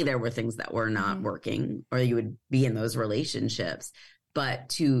 clearly there were things that were not working, or you would be in those relationships. But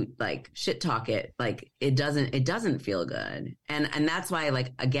to like shit talk it, like it doesn't feel good. And that's why,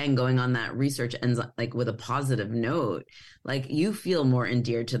 like, again, going on that research ends like with a positive note, like you feel more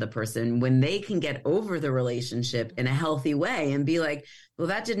endeared to the person when they can get over the relationship in a healthy way and be like, well,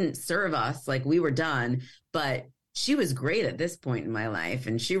 that didn't serve us. Like, we were done, but she was great at this point in my life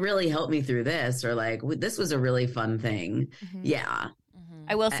and she really helped me through this, or like, this was a really fun thing. Yeah.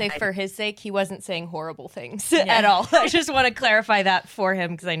 I will say, for his sake, he wasn't saying horrible things at all. I just want to clarify that for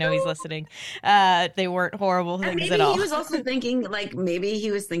him because I know he's listening. They weren't horrible things at all. He was also thinking, like,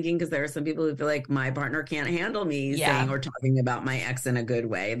 because there are some people who feel like my partner can't handle me saying or talking about my ex in a good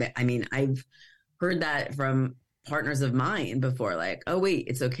way. I mean, I've heard that from partners of mine before, like, oh wait,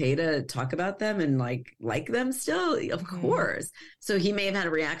 it's okay to talk about them and like them still, of course. So he may have had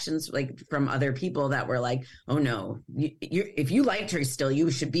reactions like from other people that were like, oh no, if you liked her still, you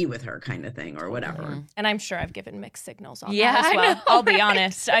should be with her, kind of thing, or whatever. And I'm sure I've given mixed signals on that as well. I'll be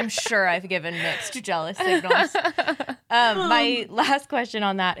honest, I'm sure I've given mixed jealous signals. My last question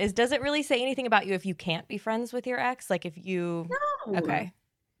on that is, does it really say anything about you if you can't be friends with your ex? Like, if you okay.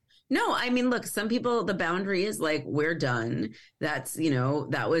 No, I mean, look, some people, the boundary is like, we're done. That's,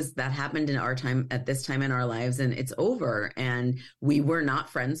 that happened in our time, at this time in our lives, and it's over. And we were not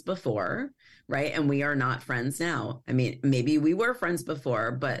friends before, right? And we are not friends now. I mean, maybe we were friends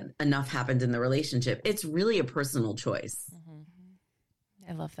before, but enough happened in the relationship. It's really a personal choice.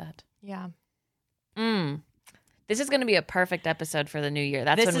 I love that. Yeah. This is going to be a perfect episode for the new year.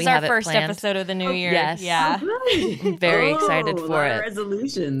 That's when we This have is our first planned. Episode of the new year. Yes. Yeah. I'm very excited for it.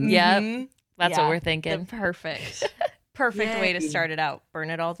 Resolutions. Yep. That's what we're thinking. Perfect way to start it out. Burn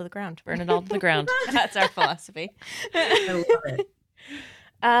it all to the ground. Burn it all to the ground. That's our philosophy. I love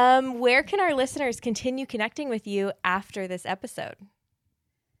it. Where can our listeners continue connecting with you after this episode?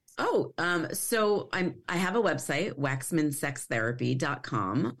 So I have a website,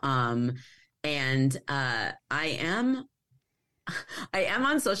 waxmansextherapy.com. And I am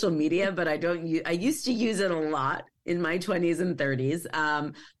on social media, but I used to use it a lot. in my 20s and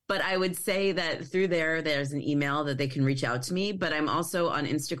 30s. But I would say that through there's an email that they can reach out to me. But I'm also on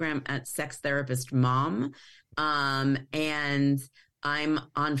Instagram at Sex Therapist Mom. And I'm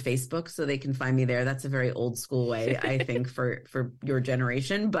on Facebook, so they can find me there. That's a very old school way, I think, for your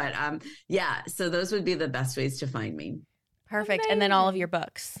generation. But yeah, so those would be the best ways to find me. Perfect. And then all of your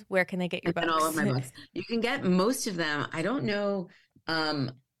books. Where can they get your books? And all of my books. You can get most of them. I don't know.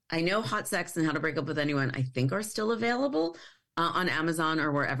 I know Hot Sex and How to Break Up with Anyone, I think, are still available on Amazon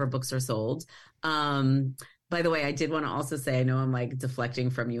or wherever books are sold. By the way, I did want to also say, I know I'm like deflecting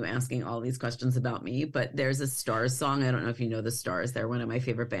from you asking all these questions about me, but there's a Stars song. I don't know if you know the Stars. They're one of my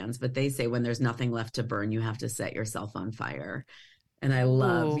favorite bands, but they say when there's nothing left to burn, you have to set yourself on fire. And I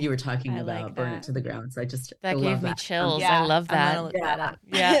love, you were talking about like burn it to the ground. So I That gave me that. chills. Yeah, I love I'm that. gonna look that up.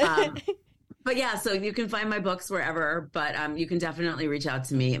 Yeah. But yeah, so you can find my books wherever, but you can definitely reach out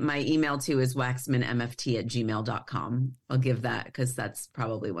to me. My email too is waxmanmft@gmail.com. I'll give that because that's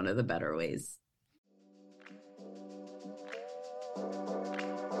probably one of the better ways.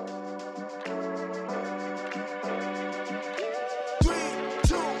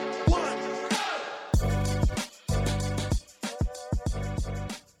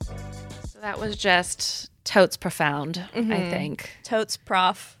 That was just totes profound, I think. Totes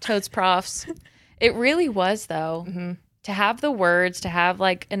prof. Totes profs. It really was, though. To have the words, to have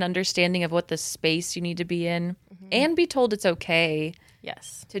like an understanding of what the space you need to be in, and be told it's okay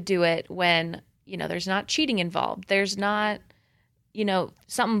Yes. to do it when, you know, there's not cheating involved. There's not, you know,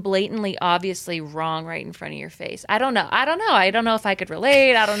 something blatantly, obviously wrong right in front of your face. I don't know. I don't know if I could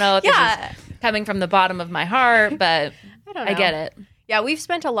relate. I don't know if this is coming from the bottom of my heart, but I get it. Yeah, we've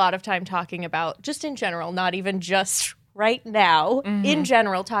spent a lot of time talking about, just in general, not even just right now, in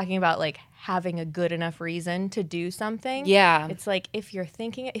general, talking about like having a good enough reason to do something. Yeah. It's like if you're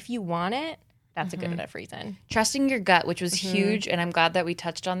thinking, if you want it, that's a good enough reason. Trusting your gut, which was huge. And I'm glad that we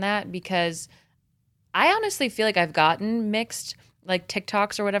touched on that because I honestly feel like I've gotten mixed like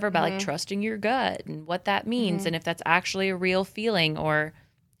TikToks or whatever about like trusting your gut and what that means and if that's actually a real feeling or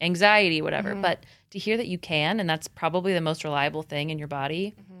anxiety, whatever. But to hear that you can, and that's probably the most reliable thing in your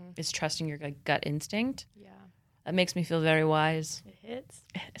body, is trusting your gut instinct. Yeah. That makes me feel very wise. It hits.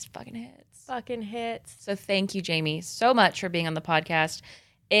 It fucking hits. Fucking hits. So thank you, Jamie, so much for being on the podcast.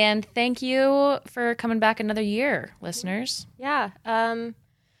 And thank you for coming back another year, listeners. Yeah.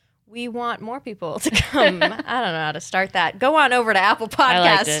 We want more people to come. I don't know how to start that. Go on over to Apple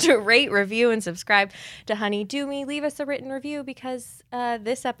Podcasts to rate, review, and subscribe to Honey Do Me. Leave us a written review because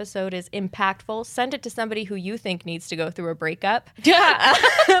this episode is impactful. Send it to somebody who you think needs to go through a breakup.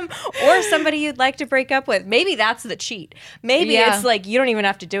 Or somebody you'd like to break up with. Maybe that's the cheat. Maybe it's like you don't even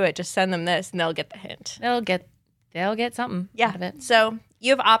have to do it. Just send them this and they'll get the hint. They'll get something out of it. So you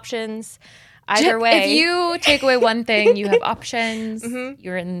have options. Either way. If you take away one thing, you have options.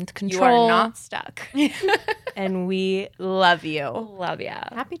 You're in control. You are not stuck. And we love you. Love ya.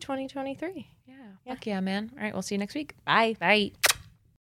 Happy 2023. Yeah. Fuck yeah, man. All right. We'll see you next week. Bye. Bye.